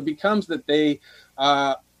working. So it becomes that they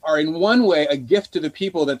are in one way a gift to the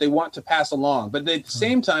people that they want to pass along. But at the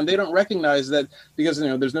same time, they don't recognize that because,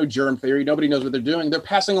 there's no germ theory. Nobody knows what they're doing. They're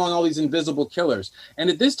passing along all these invisible killers. And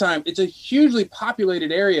at this time, it's a hugely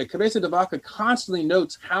populated area. Cabeza de Vaca constantly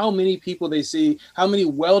notes how many people they see, how many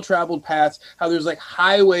well-traveled paths, how there's like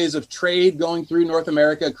highways of trade going through North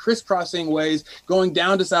America, crisscrossing ways going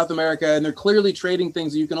down to South America. And they're clearly trading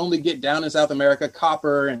things that you can only get down in South America,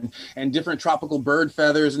 copper and different tropical bird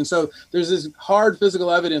feathers. And so there's this hard physical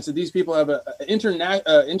evidence that these people have an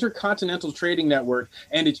intercontinental trading network,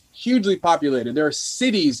 and it's hugely populated. There are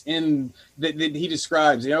cities that he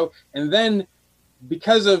describes, and then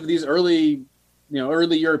because of these early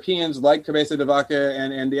Europeans like Cabeza de Vaca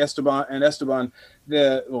and Esteban,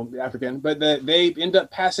 the African, but they end up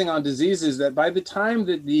passing on diseases that by the time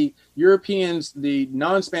that the Europeans, the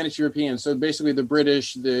non-Spanish Europeans, so basically the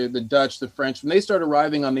British, the Dutch, the French, when they start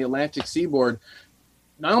arriving on the Atlantic seaboard,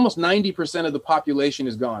 almost 90% of the population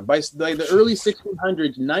is gone. By the early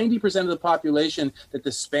 1600s, 90% of the population that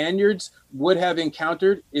the Spaniards would have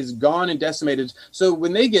encountered is gone and decimated. So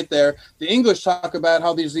when they get there, the English talk about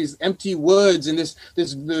how there's these empty woods and this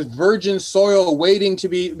virgin soil waiting to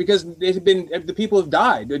be, because the people have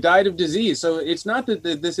died. They died of disease. So it's not that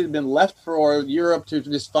this had been left for Europe to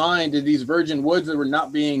just find these virgin woods that were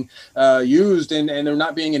not being used and they're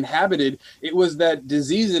not being inhabited. It was that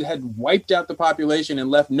disease that had wiped out the population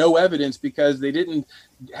and left no evidence because they didn't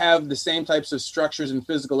have the same types of structures and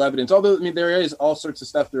physical evidence. Although, there is all sorts of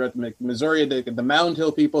stuff throughout Missouri, the Mound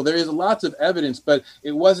Hill people, there is lots of evidence, but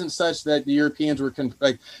it wasn't such that the Europeans were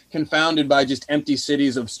confounded by just empty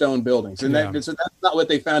cities of stone buildings. And so that's not what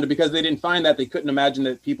they found. Because they didn't find that, they couldn't imagine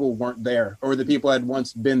that people weren't there or that people had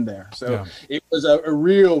once been there. So it was a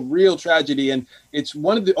real tragedy. And it's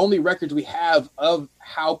one of the only records we have of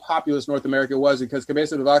how populous North America was, because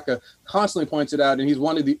Cabeza de Vaca constantly points it out, and he's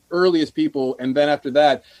one of the earliest people. And then after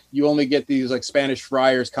that, you only get these like Spanish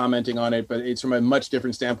friars commenting on it, but it's from a much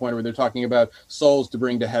different standpoint where they're talking about souls to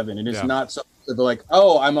bring to heaven. And it's not so they're like,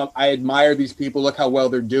 oh, I admire these people. Look how well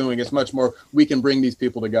they're doing. It's much more, we can bring these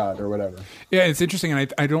people to God or whatever. Yeah, it's interesting.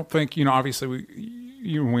 And I don't think, obviously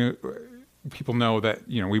people know that,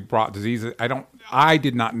 we brought diseases. I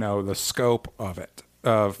did not know the scope of it.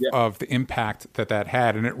 Of the impact that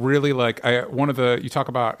had. And it really you talk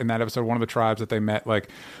about in that episode, one of the tribes that they met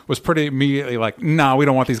was pretty immediately no, we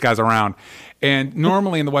don't want these guys around. And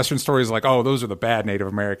normally in the Western stories, oh, those are the bad Native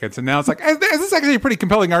Americans. And now it's this is actually a pretty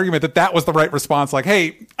compelling argument that was the right response.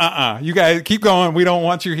 Hey, you guys keep going. We don't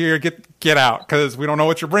want you here. Get out, because we don't know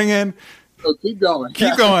what you're bringing. So keep going.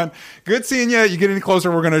 Keep going. Good seeing you. You get any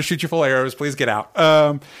closer, we're going to shoot you full of arrows. Please get out.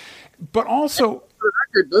 But also, for the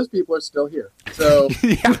record, those people are still here. So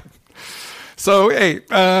yeah. So hey,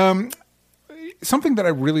 something that I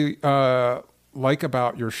really like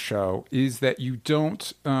about your show is that you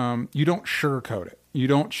don't sugarcoat it. You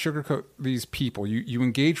don't sugarcoat these people. You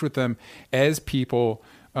engage with them as people,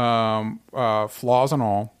 flaws and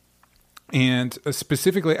all. And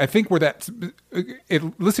specifically, I think listening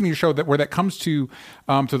to your show, where that comes to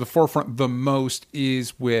the forefront the most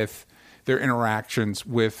is with their interactions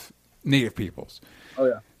with Native peoples. Oh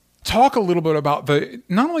yeah. Talk a little bit about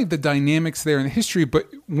not only the dynamics there in the history, but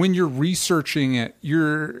when you're researching it,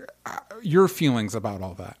 your feelings about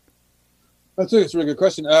all that. That's a really good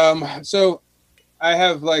question. So I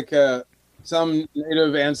have some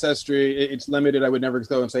Native ancestry. It's limited. I would never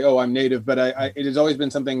go and say, oh, I'm Native, but it has always been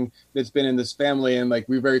something that's been in this family, and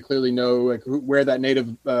we very clearly know where that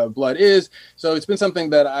Native blood is. So it's been something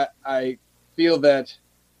that I feel that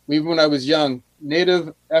even when I was young,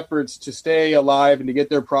 Native efforts to stay alive and to get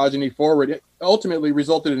their progeny forward, it ultimately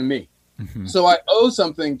resulted in me. Mm-hmm. So I owe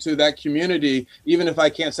something to that community, even if I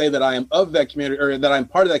can't say that I am of that community or that I'm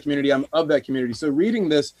part of that community. I'm of that community. So reading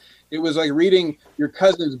this it was like reading your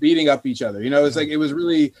cousins beating up each other. You know, it's like, it was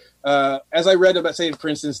really, as I read about, say, for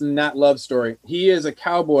instance, Nat Love's story, he is a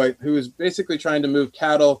cowboy who is basically trying to move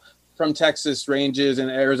cattle from Texas ranges and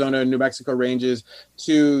Arizona and New Mexico ranges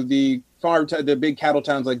to the the big cattle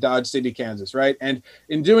towns like Dodge City, Kansas, right? And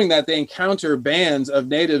in doing that, they encounter bands of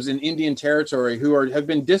natives in Indian territory who have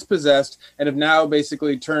been dispossessed and have now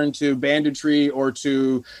basically turned to banditry or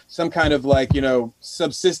to some kind of like, you know,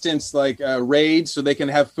 subsistence, like raids so they can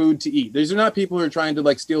have food to eat. These are not people who are trying to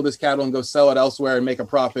like steal this cattle and go sell it elsewhere and make a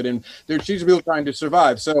profit. And they're people trying to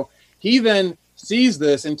survive. So he then sees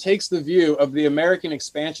this and takes the view of the American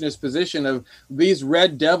expansionist position of these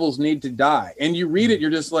red devils need to die. And you read it, you're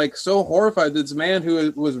just like so horrified that this man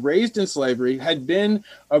who was raised in slavery, had been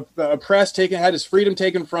oppressed, had his freedom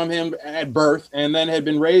taken from him at birth, and then had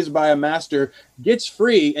been raised by a master, gets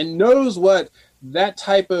free and knows what that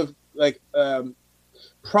type of like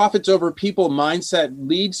profits over people mindset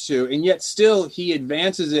leads to, and yet still he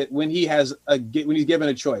advances it when he's given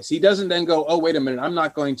a choice. He doesn't then go, oh, wait a minute, I'm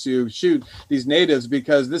not going to shoot these natives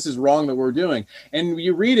because this is wrong that we're doing. And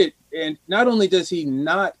you read it, and not only does he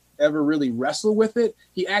not ever really wrestle with it,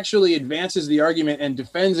 he actually advances the argument and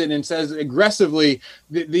defends it and says aggressively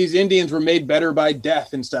these Indians were made better by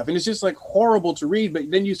death and stuff. And it's just like horrible to read,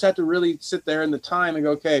 but then you have to really sit there in the time and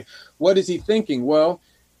go, okay, what is he thinking? Well,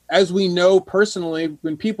 as we know personally,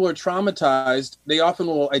 when people are traumatized, they often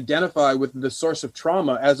will identify with the source of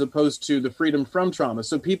trauma as opposed to the freedom from trauma.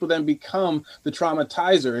 So people then become the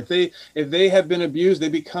traumatizer. If they have been abused, they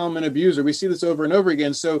become an abuser. We see this over and over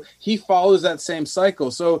again. So he follows that same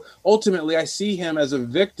cycle. So ultimately, I see him as a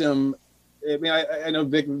victim. I mean, I know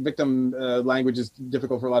victim language is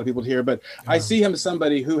difficult for a lot of people to hear, but I see him as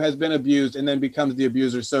somebody who has been abused and then becomes the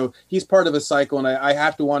abuser. So he's part of a cycle, and I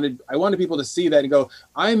wanted people to see that and go,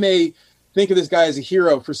 I may think of this guy as a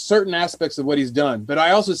hero for certain aspects of what he's done, but I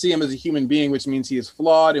also see him as a human being, which means he is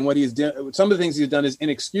flawed, and what he's done, some of the things he's done is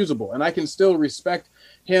inexcusable, and I can still respect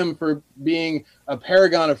him for being a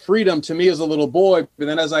paragon of freedom to me as a little boy. But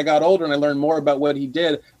then as I got older and I learned more about what he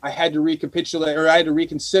did, I had to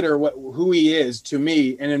reconsider who he is to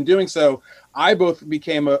me. And in doing so, I both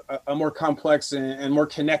became a more complex and more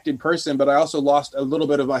connected person, but I also lost a little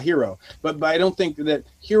bit of a hero. But I don't think that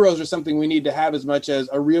heroes are something we need to have as much as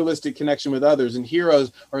a realistic connection with others. And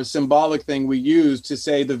heroes are a symbolic thing we use to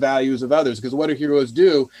say the values of others. Because what do heroes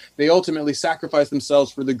do? They ultimately sacrifice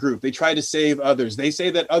themselves for the group. They try to save others. They say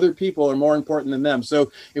that other people are more important than them.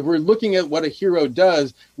 So if we're looking at what a hero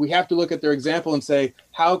does, we have to look at their example and say,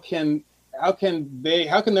 how can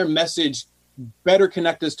their message better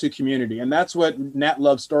connect us to community? And that's what Nat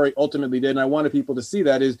Love's story ultimately did. And I wanted people to see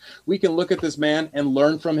that is we can look at this man and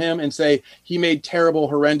learn from him and say he made terrible,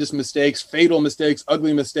 horrendous mistakes, fatal mistakes,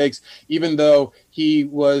 ugly mistakes, even though he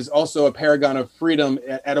was also a paragon of freedom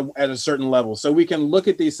at a certain level. So we can look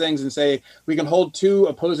at these things and say we can hold two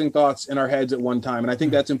opposing thoughts in our heads at one time. And I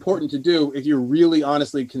think that's important to do if you're really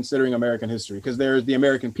honestly considering American history, because there's the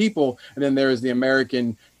American people and then there's the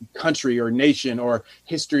American country or nation or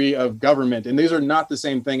history of government. And these are not the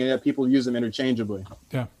same thing, and yet people use them interchangeably.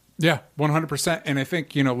 Yeah, 100%. And I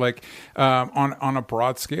think, like on a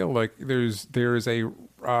broad scale, like there's a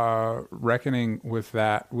reckoning with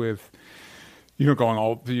that, with going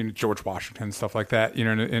all George Washington and stuff like that,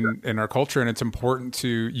 in our culture. And it's important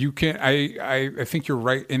to, I think you're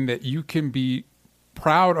right in that you can be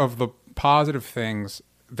proud of the positive things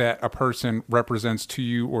that a person represents to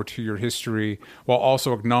you or to your history, while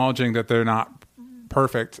also acknowledging that they're not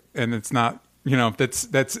perfect. And it's not, that's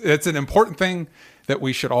an important thing that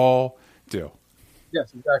we should all do.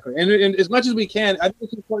 Yes, exactly. And as much as we can, I think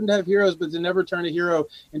it's important to have heroes, but to never turn a hero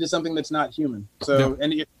into something that's not human. So,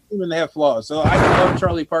 And if human, they have flaws. So I love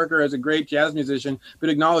Charlie Parker as a great jazz musician, but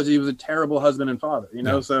acknowledge he was a terrible husband and father,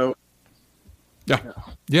 so.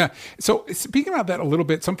 Yeah. So speaking about that a little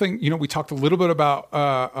bit, something, we talked a little bit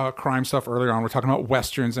about crime stuff earlier on. We're talking about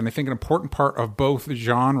Westerns, and I think an important part of both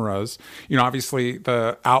genres, obviously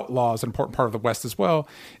the outlaw is an important part of the West as well,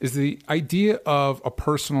 is the idea of a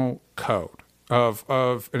personal code of,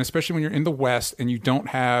 and especially when you're in the West and you don't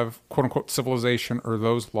have quote unquote civilization or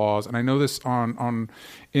those laws. And I know this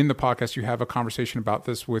in the podcast, you have a conversation about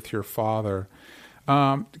this with your father.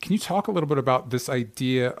 Can you talk a little bit about this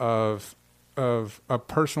idea of a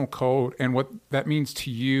personal code and what that means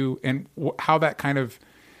to you, and what that kind of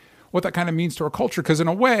means to our culture? Because in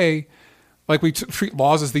a way, like we treat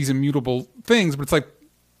laws as these immutable things,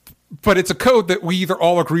 but it's a code that we either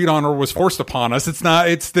all agreed on or was forced upon us.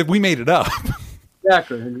 It's that we made it up.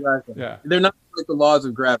 Exactly. Yeah. They're not like the laws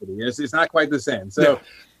of gravity. It's not quite the same. So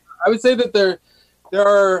I would say that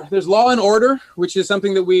There's law and order, which is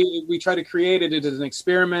something that we try to create. It is an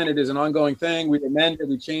experiment. It is an ongoing thing. We amend it,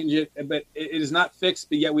 we change it, but it is not fixed,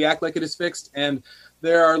 but yet we act like it is fixed. And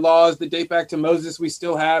there are laws that date back to Moses. We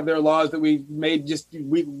still have. There are laws that we made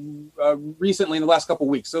recently in the last couple of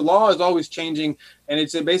weeks. So law is always changing, and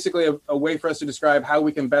it's basically a way for us to describe how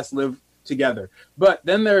we can best live together. But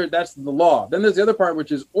then that's the law. Then there's the other part,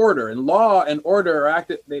 which is order. And law and order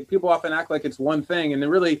people often act like it's one thing, and then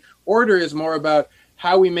really order is more about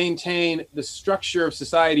how we maintain the structure of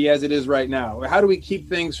society as it is right now. How do we keep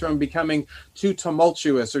things from becoming too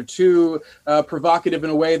tumultuous or too provocative in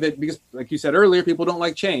a way that, because like you said earlier, people don't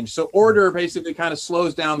like change. So order basically kind of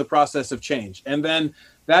slows down the process of change. And then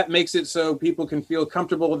that makes it so people can feel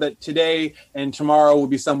comfortable that today and tomorrow will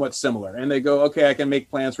be somewhat similar. And they go, okay, I can make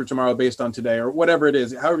plans for tomorrow based on today, or whatever it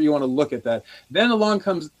is, however you want to look at that. Then along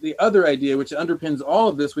comes the other idea, which underpins all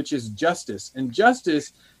of this, which is justice. And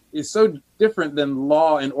justice is so different than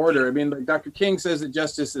law and order. I mean, like Dr. King says that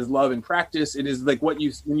justice is love in practice. It is like when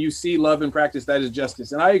you see love in practice, that is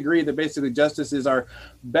justice. And I agree that basically justice is our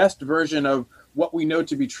best version of what we know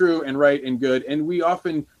to be true and right and good. And we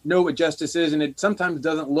often know what justice is, and it sometimes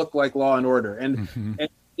doesn't look like law and order. And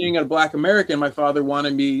being a Black American, my father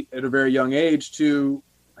wanted me at a very young age to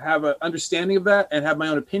have an understanding of that and have my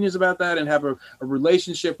own opinions about that and have a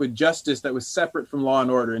relationship with justice that was separate from law and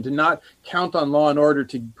order, and to not count on law and order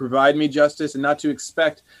to provide me justice, and not to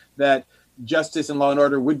expect that justice and law and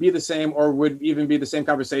order would be the same or would even be the same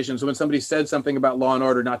conversation. So when somebody said something about law and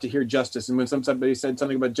order, not to hear justice. And when somebody said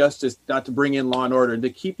something about justice, not to bring in law and order, and to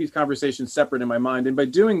keep these conversations separate in my mind. And by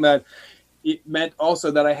doing that, it meant also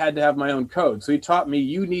that I had to have my own code. So he taught me,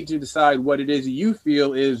 you need to decide what it is you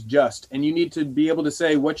feel is just, and you need to be able to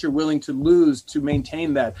say what you're willing to lose to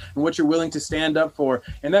maintain that, and what you're willing to stand up for.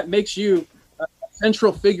 And that makes you a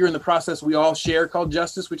central figure in the process we all share called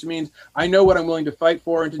justice, which means I know what I'm willing to fight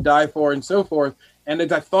for and to die for and so forth. And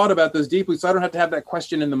as I thought about those deeply, so I don't have to have that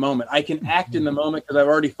question in the moment. I can act in the moment because I've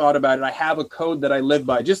already thought about it. I have a code that I live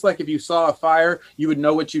by. Just like if you saw a fire, you would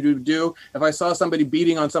know what you would do. If I saw somebody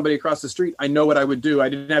beating on somebody across the street, I know what I would do. I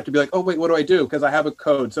didn't have to be like, oh, wait, what do I do? Because I have a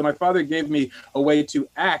code. So my father gave me a way to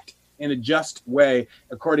act in a just way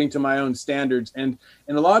according to my own standards. And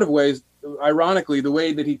in a lot of ways, ironically, the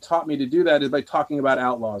way that he taught me to do that is by talking about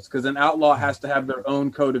outlaws, because an outlaw has to have their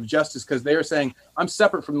own code of justice, because they are saying, I'm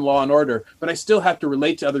separate from law and order, but I still have to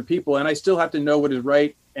relate to other people, and I still have to know what is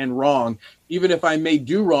right and wrong. Even if I may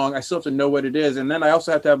do wrong, I still have to know what it is. And then I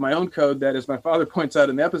also have to have my own code that, as my father points out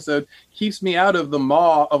in the episode, keeps me out of the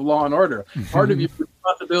maw of law and order. Part of your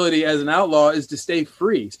responsibility as an outlaw is to stay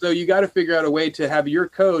free. So you got to figure out a way to have your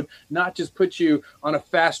code not just put you on a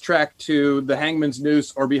fast track to the hangman's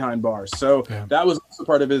noose or behind bars. So that was also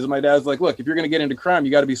part of it. Is my dad's like, look, if you're going to get into crime,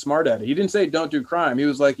 you got to be smart at it. He didn't say don't do crime. He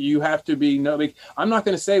was like, you have to be, I'm not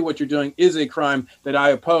going to say what you're doing is a crime that I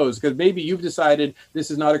oppose, because maybe you've decided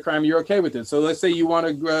this is not a crime, you're okay with it. So let's say you want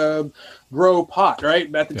to grow pot,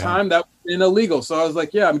 right? At the time, that was illegal. So I was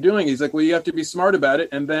like, yeah, I'm doing it. He's like, well, you have to be smart about it.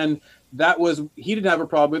 And then he didn't have a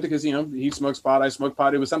problem with it because, he smokes pot, I smoke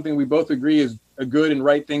pot. It was something we both agree is a good and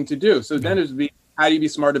right thing to do. So then it would be, how do you be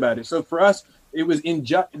smart about it? So for us, it was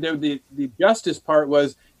the justice part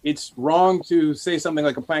was, it's wrong to say something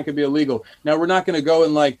like a plant could be illegal. Now, we're not going to go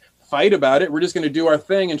and fight about it. We're just going to do our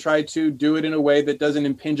thing and try to do it in a way that doesn't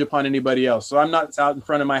impinge upon anybody else. So I'm not out in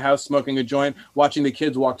front of my house smoking a joint, watching the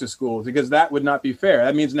kids walk to school, because that would not be fair.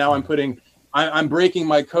 That means now I'm breaking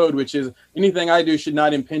my code, which is anything I do should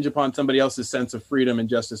not impinge upon somebody else's sense of freedom and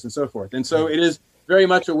justice and so forth. And so it is very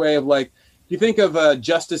much a way of if you think of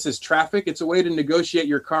justice as traffic, it's a way to negotiate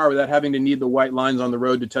your car without having to need the white lines on the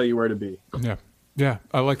road to tell you where to be. Yeah. Yeah,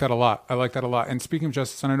 I like that a lot. And speaking of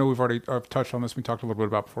justice, and I know we've already touched on this, we talked a little bit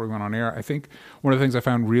about before we went on air. I think one of the things I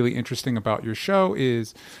found really interesting about your show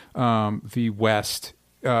is the West.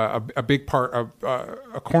 A big part of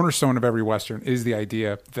a cornerstone of every Western is the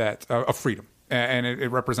idea that of freedom, and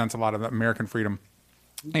it represents a lot of American freedom.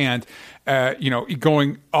 And,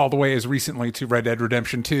 going all the way as recently to Red Dead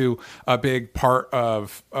Redemption 2, a big part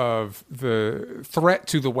of the threat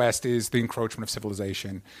to the West is the encroachment of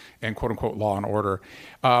civilization and quote unquote law and order.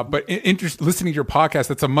 But listening to your podcast,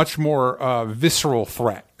 that's a much more visceral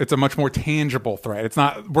threat. It's a much more tangible threat. It's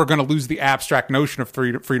not, we're going to lose the abstract notion of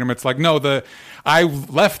freedom. It's like, no, I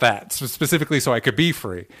left that specifically so I could be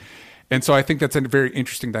free. And so I think that's a very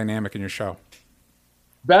interesting dynamic in your show.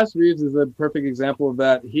 Bass Reeves is a perfect example of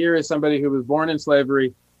that. Here is somebody who was born in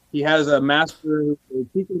slavery. He has a master who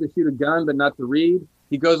teaches him to shoot a gun, but not to read.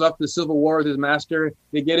 He goes off to the Civil War with his master.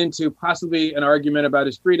 They get into possibly an argument about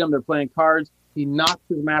his freedom. They're playing cards. He knocks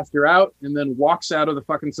his master out and then walks out of the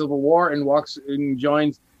fucking Civil War and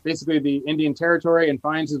joins basically the Indian Territory and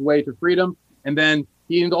finds his way to freedom. And then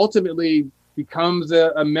he ultimately becomes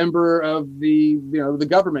a member of the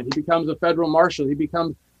government. He becomes a federal marshal. He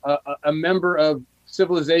becomes a member of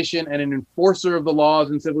civilization and an enforcer of the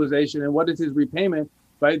laws and civilization. And what is his repayment?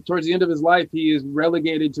 But towards the end of his life, he is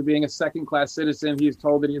relegated to being a second-class citizen. He is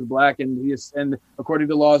told that he is black, and according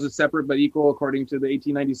to laws, is separate but equal, according to the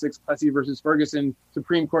 1896 Plessy versus Ferguson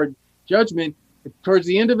Supreme Court judgment. Towards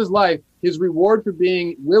the end of his life, his reward for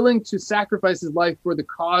being willing to sacrifice his life for the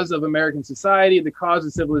cause of American society, the cause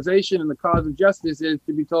of civilization, and the cause of justice is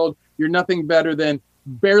to be told, you're nothing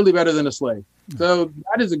barely better than a slave. So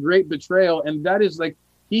that is a great betrayal, and that is like,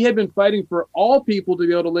 he had been fighting for all people to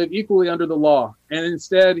be able to live equally under the law. And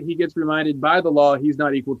instead, he gets reminded by the law he's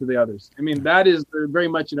not equal to the others. I mean, that is very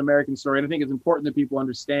much an American story. And I think it's important that people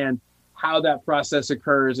understand how that process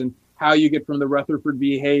occurs and how you get from the Rutherford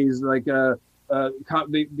B. Hayes, the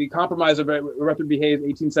compromise of Rutherford B. Hayes,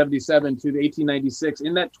 1877 to the 1896.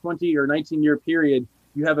 In that 20 or 19-year period,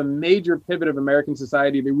 you have a major pivot of American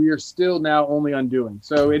society that we are still now only undoing.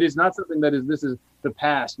 So it is not something this is the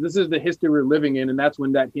past. This is the history we're living in, and that's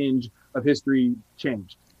when that hinge of history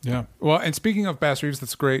changed. Yeah. Well, and speaking of Bass Reeves,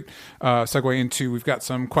 that's a great segue into, we've got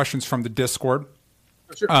some questions from the Discord.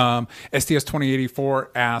 Sure. STS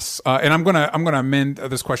 2084 asks, and I'm gonna amend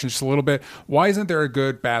this question just a little bit. Why isn't there a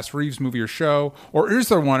good Bass Reeves movie or show, or is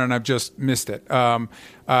there one and I've just missed it?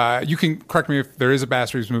 You can correct me if there is a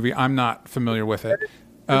Bass Reeves movie. I'm not familiar with it.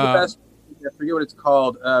 I forget what it's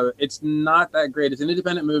called. It's not that great. It's an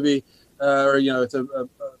independent movie, it's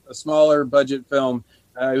a smaller budget film.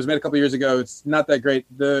 It was made a couple years ago. It's not that great.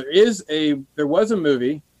 There was a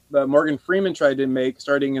movie that Morgan Freeman tried to make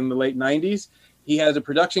starting in the late 90s. He has a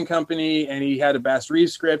production company, and he had a Bass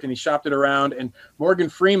Reeves script, and he shopped it around. And Morgan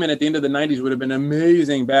Freeman at the end of the 90s would have been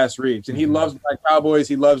amazing Bass Reeves. And he loves Black Cowboys.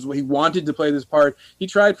 He wanted to play this part. He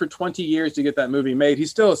tried for 20 years to get that movie made. He's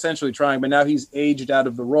still essentially trying, but now he's aged out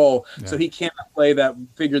of the role. Yeah. So he can't play that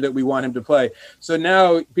figure that we want him to play. So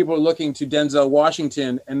now people are looking to Denzel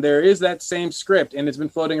Washington, and there is that same script, and it's been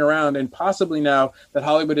floating around. And possibly now that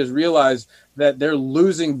Hollywood has realized that they're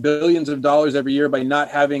losing billions of dollars every year by not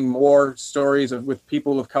having more stories with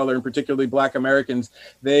people of color, and particularly Black Americans.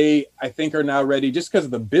 They, I think, are now ready, just because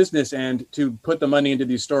of the business end, to put the money into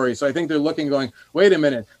these stories. So I think they're looking, going, wait a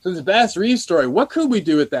minute, so this Bass Reeves story, what could we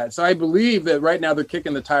do with that? So I believe that right now they're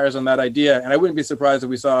kicking the tires on that idea. And I wouldn't be surprised if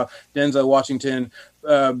we saw Denzel Washington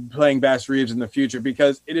playing Bass Reeves in the future,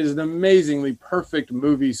 because it is an amazingly perfect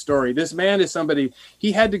movie story. This man is somebody,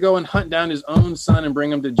 he had to go and hunt down his own son and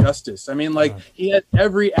bring him to justice. I mean, he had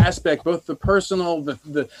every aspect, both the personal,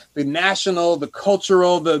 the national, the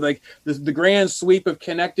cultural, the grand sweep of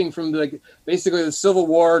connecting from basically the Civil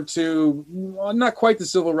War to, well, not quite the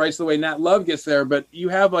civil rights the way Nat Love gets there, but you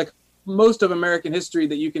have most of American history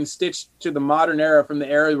that you can stitch to the modern era, from the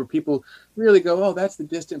era where people really go, oh, that's the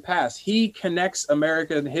distant past. He connects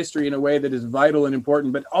American history in a way that is vital and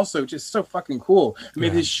important, but also just so fucking cool. I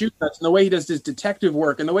mean, his shootouts and the way he does his detective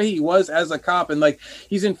work and the way he was as a cop, and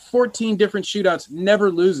he's in 14 different shootouts, never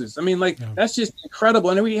loses. I mean, that's just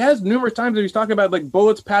incredible. And he has numerous times that he's talking about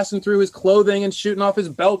bullets passing through his clothing and shooting off his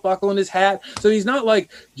belt buckle and his hat. So he's not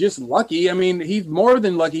just lucky. I mean, he's more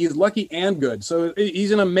than lucky. He's lucky and good. So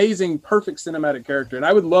he's an amazing, perfect cinematic character. And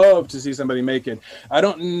I would love to see somebody make it. I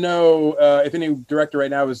don't know if any director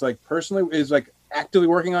right now is actively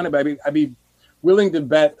working on it, but I'd be willing to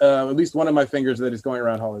bet at least one of my fingers that it's going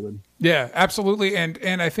around Hollywood. Yeah, absolutely.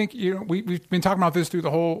 And I think we've been talking about this through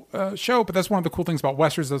the whole show, but that's one of the cool things about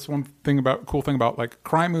westerns. That's one cool thing about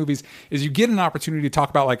crime movies, is you get an opportunity to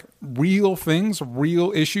talk about real things,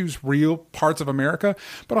 real issues, real parts of America,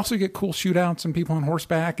 but also you get cool shootouts and people on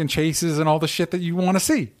horseback and chases and all the shit that you want to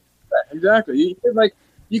see. Exactly.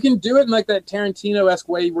 You can do it in that Tarantino-esque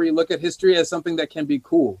way where you look at history as something that can be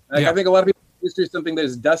cool. I think a lot of people think history is something that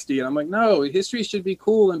is dusty, and I'm like, no, history should be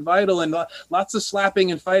cool and vital and lots of slapping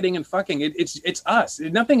and fighting and fucking. It's us.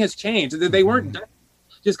 Nothing has changed. They weren't done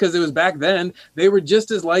just because it was back then. They were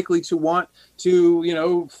just as likely to want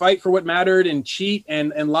to, fight for what mattered and cheat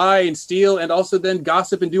and lie and steal and also then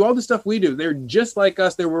gossip and do all the stuff we do. They're just like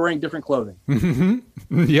us. They were wearing different clothing.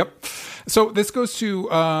 Mm-hmm. Yep. So this goes to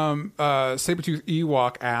Sabretooth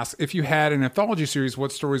Ewok asks, if you had an anthology series,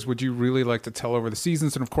 what stories would you really like to tell over the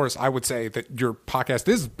seasons? And of course, I would say that your podcast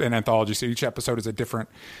is an anthology, so each episode is a different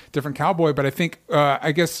cowboy. But I think,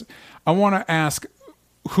 I guess I want to ask,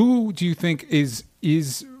 who do you think is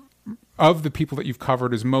of the people that you've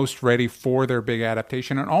covered is most ready for their big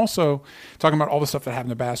adaptation? And also, talking about all the stuff that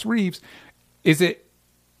happened to Bass Reeves, is it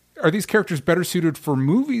characters better suited for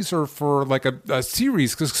movies or for like a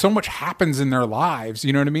series? Because so much happens in their lives.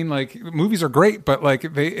 You know what I mean? Like movies are great, but like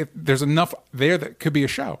if there's enough there that could be a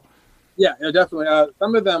show. Yeah, definitely.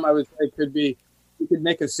 Some of them I would say could be. You could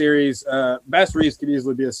make a series. Bass Reeves could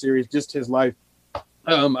easily be a series, just his life.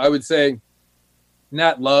 I would say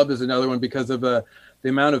Nat Love is another one because of the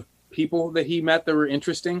amount of people that he met that were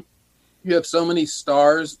interesting. You have so many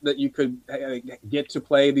stars that you could get to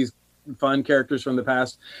play these fun characters from the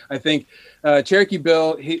past. I think Cherokee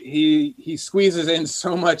Bill, he squeezes in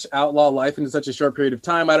so much outlaw life into such a short period of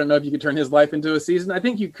time. I don't know if you could turn his life into a season. I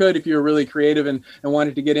think you could if you were really creative and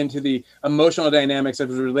wanted to get into the emotional dynamics of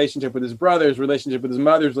his relationship with his brothers, relationship with his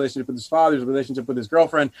mother's, relationship with his father's, relationship with his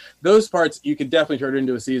girlfriend. Those parts you could definitely turn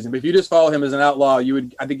into a season. But if you just follow him as an outlaw, you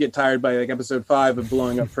would, I think, get tired by like episode 5 of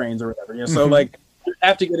blowing up trains or whatever. You know? So like you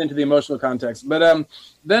have to get into the emotional context. But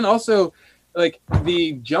then also, like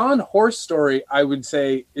the John Horse story, I would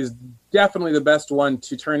say is definitely the best one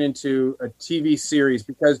to turn into a TV series,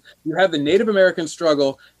 because you have the Native American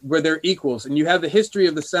struggle where they're equals, and you have the history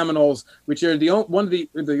of the Seminoles, which are the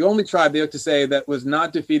only tribe, they like to say, that was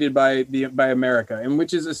not defeated by America, and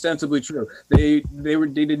which is ostensibly true. They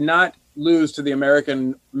did not lose to the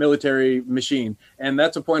American military machine, and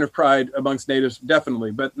that's a point of pride amongst natives,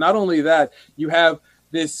 definitely. But not only that, you have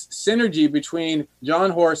this synergy between John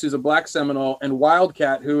Horse, who's a black Seminole, and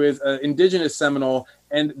Wildcat, who is an indigenous Seminole,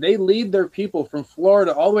 and they lead their people from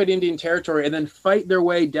Florida all the way to Indian Territory and then fight their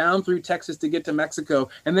way down through Texas to get to Mexico,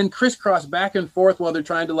 and then crisscross back and forth while they're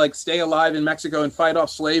trying to like stay alive in Mexico and fight off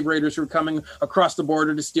slave raiders who are coming across the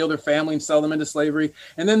border to steal their family and sell them into slavery.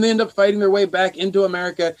 And then they end up fighting their way back into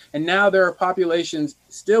America, and now there are populations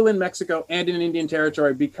still in Mexico and in Indian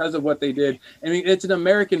Territory because of what they did. I mean, it's an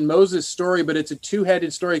American Moses story, but it's a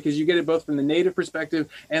two-headed story because you get it both from the Native perspective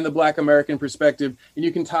and the Black American perspective, and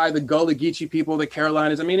you can tie the Gullah Geechee people, the Carolinas.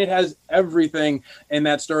 I mean, it has everything in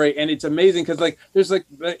that story, and it's amazing because like there's like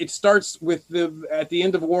it starts with at the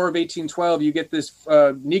end of War of 1812, you get this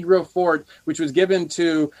Negro fort which was given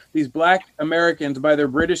to these Black Americans by their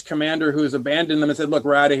British commander, who has abandoned them and said, "Look,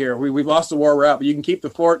 we're out of here. We've lost the war. We're out, but you can keep the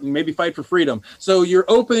fort and maybe fight for freedom." So your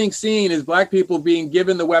opening scene is Black people being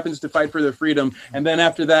given the weapons to fight for their freedom, and then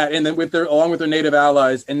after that, and then along with their Native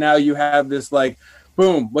allies, and now you have this like,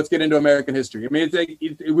 boom, let's get into American history. I mean,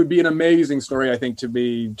 it would be an amazing story, I think, to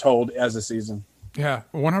be told as a season. Yeah,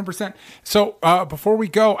 100%. So before we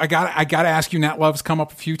go, I got to ask you. Nat Love's come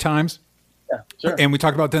up a few times. Yeah, sure. And we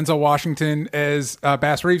talked about Denzel Washington as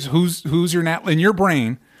Bass Reeves. Who's your Nat in your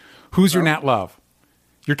brain? Who's your Nat Love?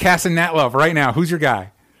 You're casting Nat Love right now. Who's your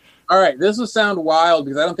guy? All right, this will sound wild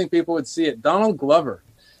because I don't think people would see it. Donald Glover,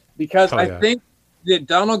 because I think that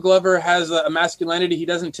Donald Glover has a masculinity he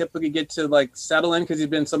doesn't typically get to like settle in because he's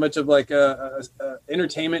been so much of like a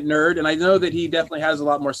entertainment nerd, and I know that he definitely has a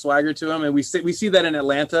lot more swagger to him, and we see that in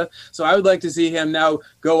Atlanta. So I would like to see him now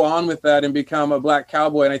go on with that and become a black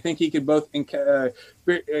cowboy, and I think he could both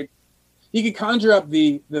he could conjure up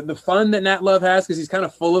the fun that Nat Love has because he's kind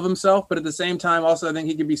of full of himself, but at the same time, also I think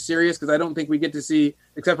he could be serious because I don't think we get to see,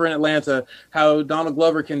 except for in Atlanta, how Donald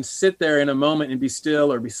Glover can sit there in a moment and be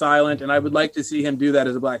still or be silent. And I would like to see him do that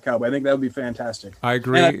as a black cowboy. I think that would be fantastic. I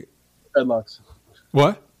agree. Dreadlocks.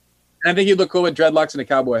 What? I think he'd look cool with dreadlocks and a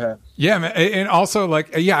cowboy hat. Yeah, man. And also,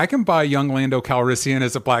 like, yeah, I can buy young Lando Calrissian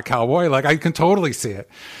as a black cowboy. Like, I can totally see it.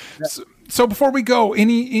 Yeah. So before we go,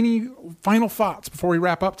 any final thoughts before we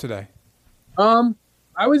wrap up today?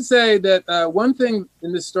 I would say that one thing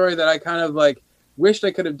in this story that I kind of like wished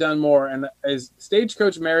I could have done more, and is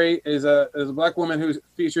Stagecoach Mary is a black woman who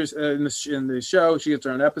features in the show. She gets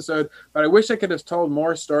her own episode, but I wish I could have told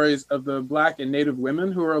more stories of the black and Native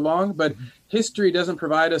women who are along. But history doesn't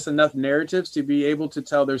provide us enough narratives to be able to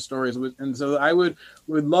tell their stories, and so I would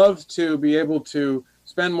love to be able to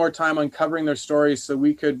spend more time uncovering their stories so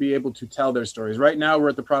we could be able to tell their stories. Right now, we're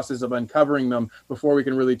at the process of uncovering them before we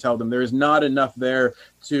can really tell them. There is not enough there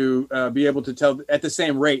to be able to tell at the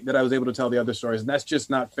same rate that I was able to tell the other stories. And that's just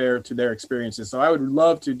not fair to their experiences. So I would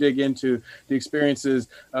love to dig into the experiences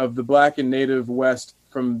of the Black and Native West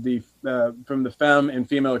from the femme and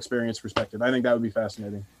female experience perspective. I think that would be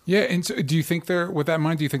fascinating. Yeah. And so do you think with that in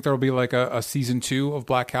mind, do you think there will be like a season 2 of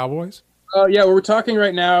Black Cowboys? Yeah, well, we're talking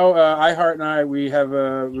right now. iHeart and I,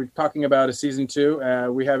 we're talking about a season 2.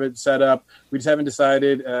 We have it set up. We just haven't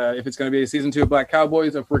decided if it's going to be a season 2 of Black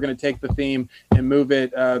Cowboys, or if we're going to take the theme and move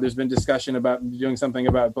it. There's been discussion about doing something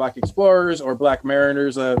about Black Explorers or Black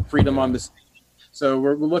Mariners, Freedom on the Sea. So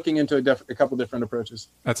we're looking into a couple different approaches.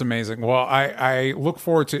 That's amazing. Well, I look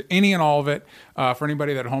forward to any and all of it. For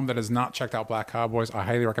anybody at home that has not checked out Black Cowboys, I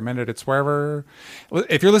highly recommend it. It's wherever,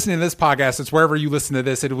 if you're listening to this podcast, it's wherever you listen to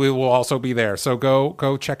this, it will also be there. So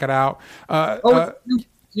go check it out.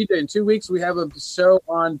 TJ, in 2 weeks we have a show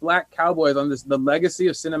on Black Cowboys, on the legacy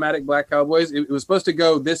of cinematic Black Cowboys. It was supposed to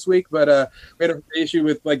go this week, but we had an issue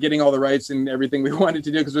with like getting all the rights and everything we wanted to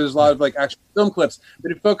do, because there's a lot of like actual film clips.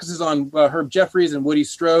 But it focuses on Herb Jeffries and Woody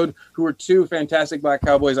Strode, who are two fantastic Black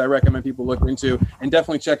Cowboys I recommend people look into, and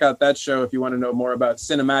definitely check out that show if you want to know more about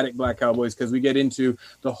cinematic Black Cowboys, because we get into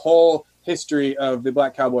the whole history of the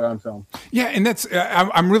Black Cowboy on film. Yeah, and that's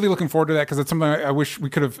I'm really looking forward to that, because it's something I wish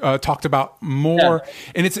we could have talked about more.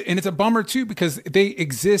 Yeah. And it's a bummer too, because they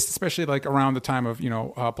exist, especially like around the time of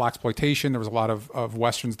blaxploitation. There was a lot of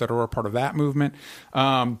westerns that were a part of that movement,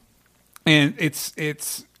 and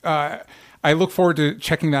it's I look forward to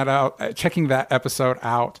checking that episode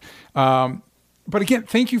out. But again,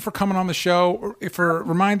 thank you for coming on the show.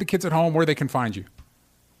 Remind the kids at home where they can find you.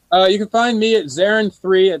 You can find me at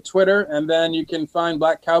Zarin3 at Twitter, and then you can find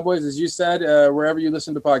Black Cowboys, as you said, wherever you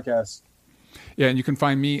listen to podcasts. Yeah, and you can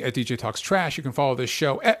find me at DJ Talks Trash. You can follow this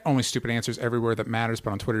show at Only Stupid Answers everywhere that matters,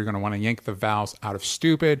 but on Twitter you're going to want to yank the vowels out of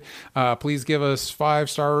stupid. Please give us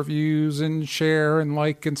 5-star reviews and share and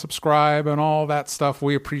like and subscribe and all that stuff.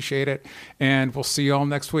 We appreciate it, and we'll see you all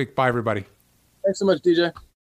next week. Bye, everybody. Thanks so much, DJ.